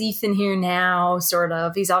is Ethan here now, sort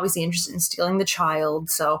of? He's obviously interested in stealing the child.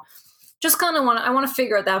 So just kind of I want to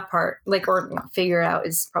figure out that part, like, or not figure out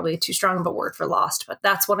is probably too strong of a word for lost, but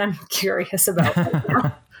that's what I'm curious about right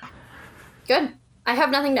now. Good. I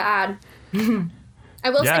have nothing to add. I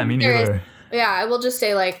will say me neither. I will just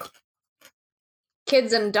say, like,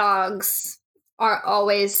 kids and dogs are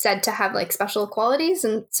always said to have, like, special qualities,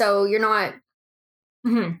 and so you're not...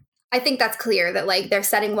 Mm-hmm. I think that's clear that, like, they're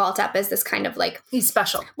setting Walt up as this kind of, like... He's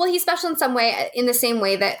special. Well, he's special in some way, in the same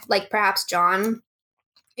way that, like, perhaps John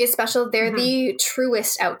is special. They're the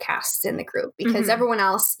truest outcasts in the group, because everyone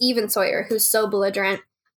else, even Sawyer, who's so belligerent,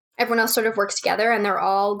 everyone else sort of works together, and they're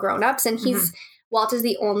all grown-ups, and Walt is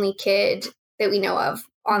the only kid that we know of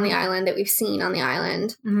on the island, that we've seen on the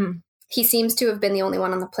island. He seems to have been the only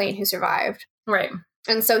one on the plane who survived. Right.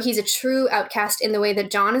 And so he's a true outcast in the way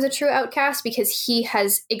that John is a true outcast, because he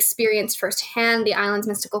has experienced firsthand the island's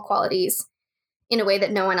mystical qualities in a way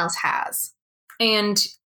that no one else has. And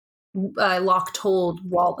Locke told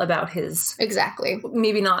Walt about his... Exactly.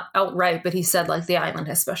 Maybe not outright, but he said, like, the island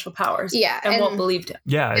has special powers. Yeah. And Walt believed him.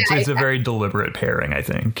 Yeah, it's a very deliberate pairing, I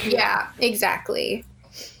think. Yeah, exactly.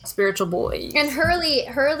 Spiritual boy. And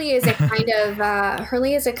Hurley is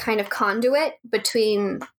a kind of conduit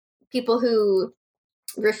between people who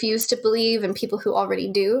refuse to believe and people who already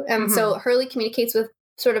do. And so Hurley communicates with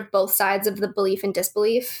sort of both sides of the belief and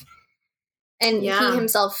disbelief. And he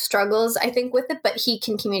himself struggles, I think, with it, but he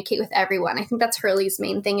can communicate with everyone. I think that's Hurley's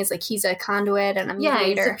main thing, is, like, he's a conduit and a mediator. Yeah,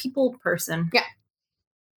 he's a people person. Yeah.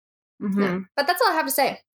 Yeah. But that's all I have to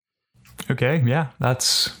say. Okay, yeah,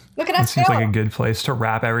 Look at us. That seems like a good place to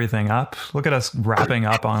wrap everything up. Look at us wrapping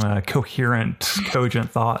up on a coherent,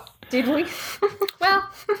 cogent thought. Did we? Well,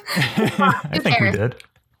 I think we did.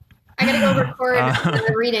 I gotta go record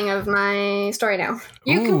a reading of my story now.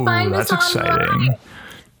 You can find us that's exciting.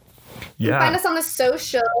 You Yeah. can find us on the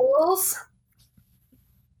socials.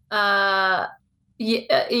 Yeah.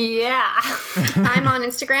 I'm on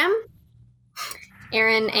Instagram,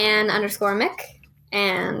 Erin_Mick.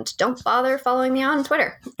 And don't bother following me on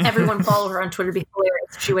Twitter. Everyone follow her on Twitter. It'd be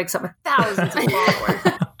hilarious. She wakes up with thousands of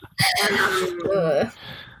followers.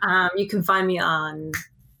 You can find me on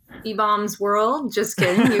E-Bombs World. Just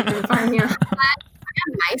kidding. You can find me on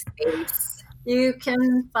MySpace. You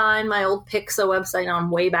can find my old Pixo website on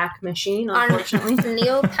Wayback Machine, unfortunately.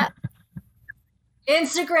 Neopet.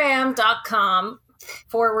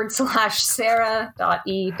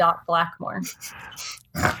 Instagram.com/Sarah.E.Blackmore.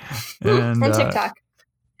 And TikTok.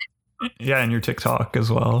 Yeah, and your TikTok as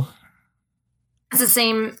well. It's the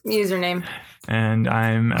same username. And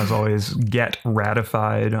I'm, as always, Get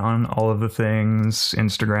Ratified on all of the things,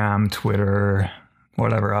 Instagram, Twitter,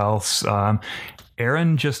 whatever else.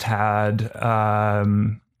 Erin just had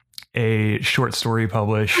a short story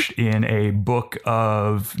published in a book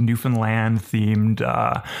of Newfoundland-themed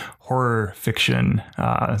horror fiction.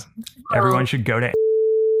 Everyone should go to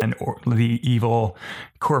the evil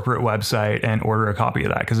corporate website and order a copy of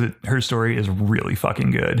that, because her story is really fucking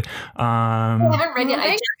good. I haven't read it.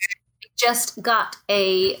 I just got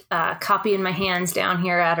a copy in my hands down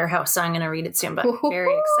here at her house, so I'm going to read it soon. But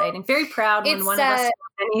very exciting, very proud when one of us does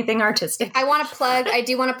anything artistic. I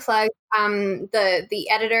do want to plug the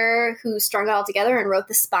editor who strung it all together and wrote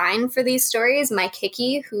the spine for these stories, Mike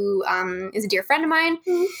Hickey, who is a dear friend of mine.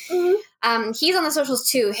 He's on the socials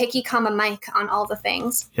too, Hickey, Mike on all the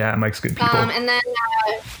things. Yeah, Mike's good people. And then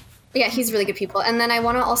he's really good people. And then I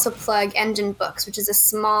want to also plug Engine Books, which is a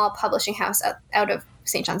small publishing house out of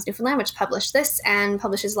St. John's, Newfoundland, which published this and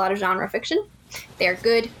publishes a lot of genre fiction. They're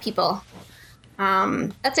good people.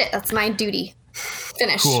 That's it. That's my duty.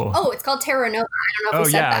 Finish. Cool. Oh, it's called Terra Nova. I don't know if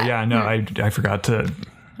we said that. Yeah, no, I forgot to.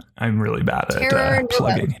 I'm really bad at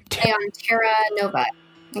plugging. On Terra Nova,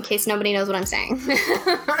 in case nobody knows what I'm saying.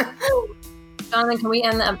 Jonathan, can we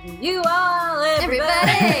end the you all,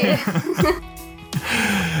 everybody?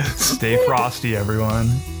 Stay frosty, everyone.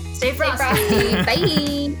 Stay frosty.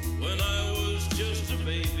 Bye. When I was just a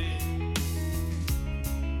baby,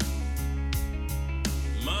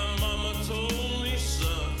 my mama told me,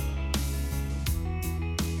 son,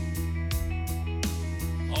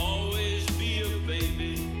 always be a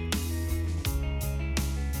baby.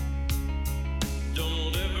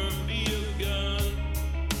 Don't ever be a gun.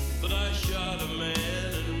 But I shot a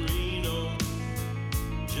man in Reno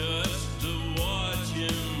just to watch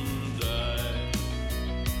him die.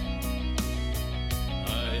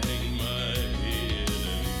 I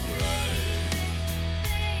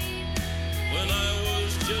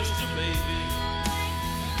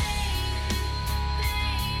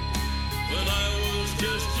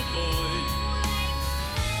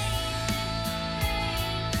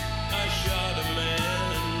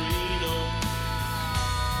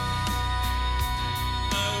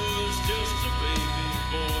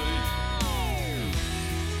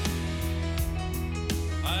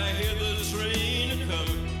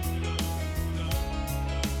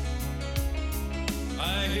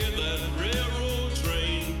hear that railroad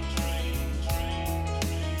train.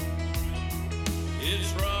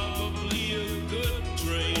 It's probably a good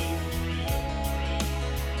train.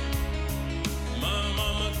 My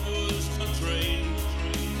mama was a train,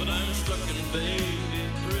 but I'm stuck in baby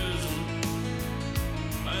prison.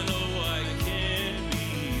 I know I can't be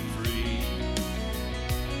free.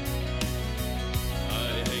 I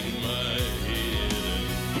hang my head and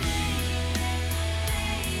breathe.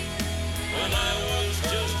 When I was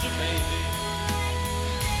just a baby,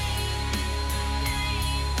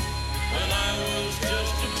 when I was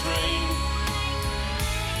just a train,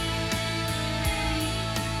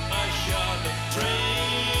 I shot a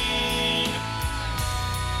train,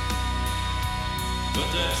 but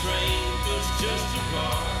that train was just a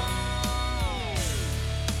car.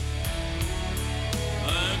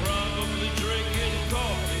 I'm probably drinking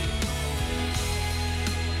coffee,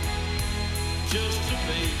 just a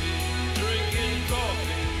baby drinking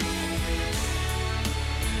coffee,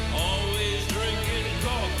 always drinking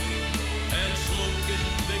coffee and smoking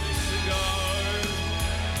big cigars.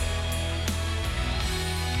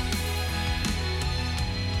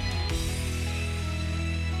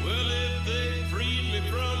 Well, if they freed me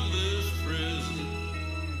from this prison,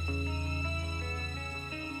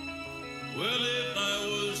 well, if I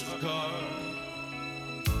was a car,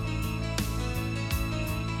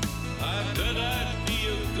 I bet I'd be a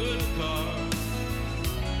good car.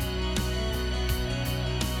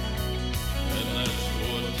 And that's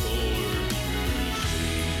what tortures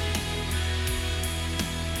me.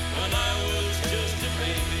 When I was just a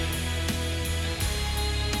baby,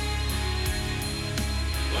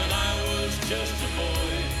 when I was just a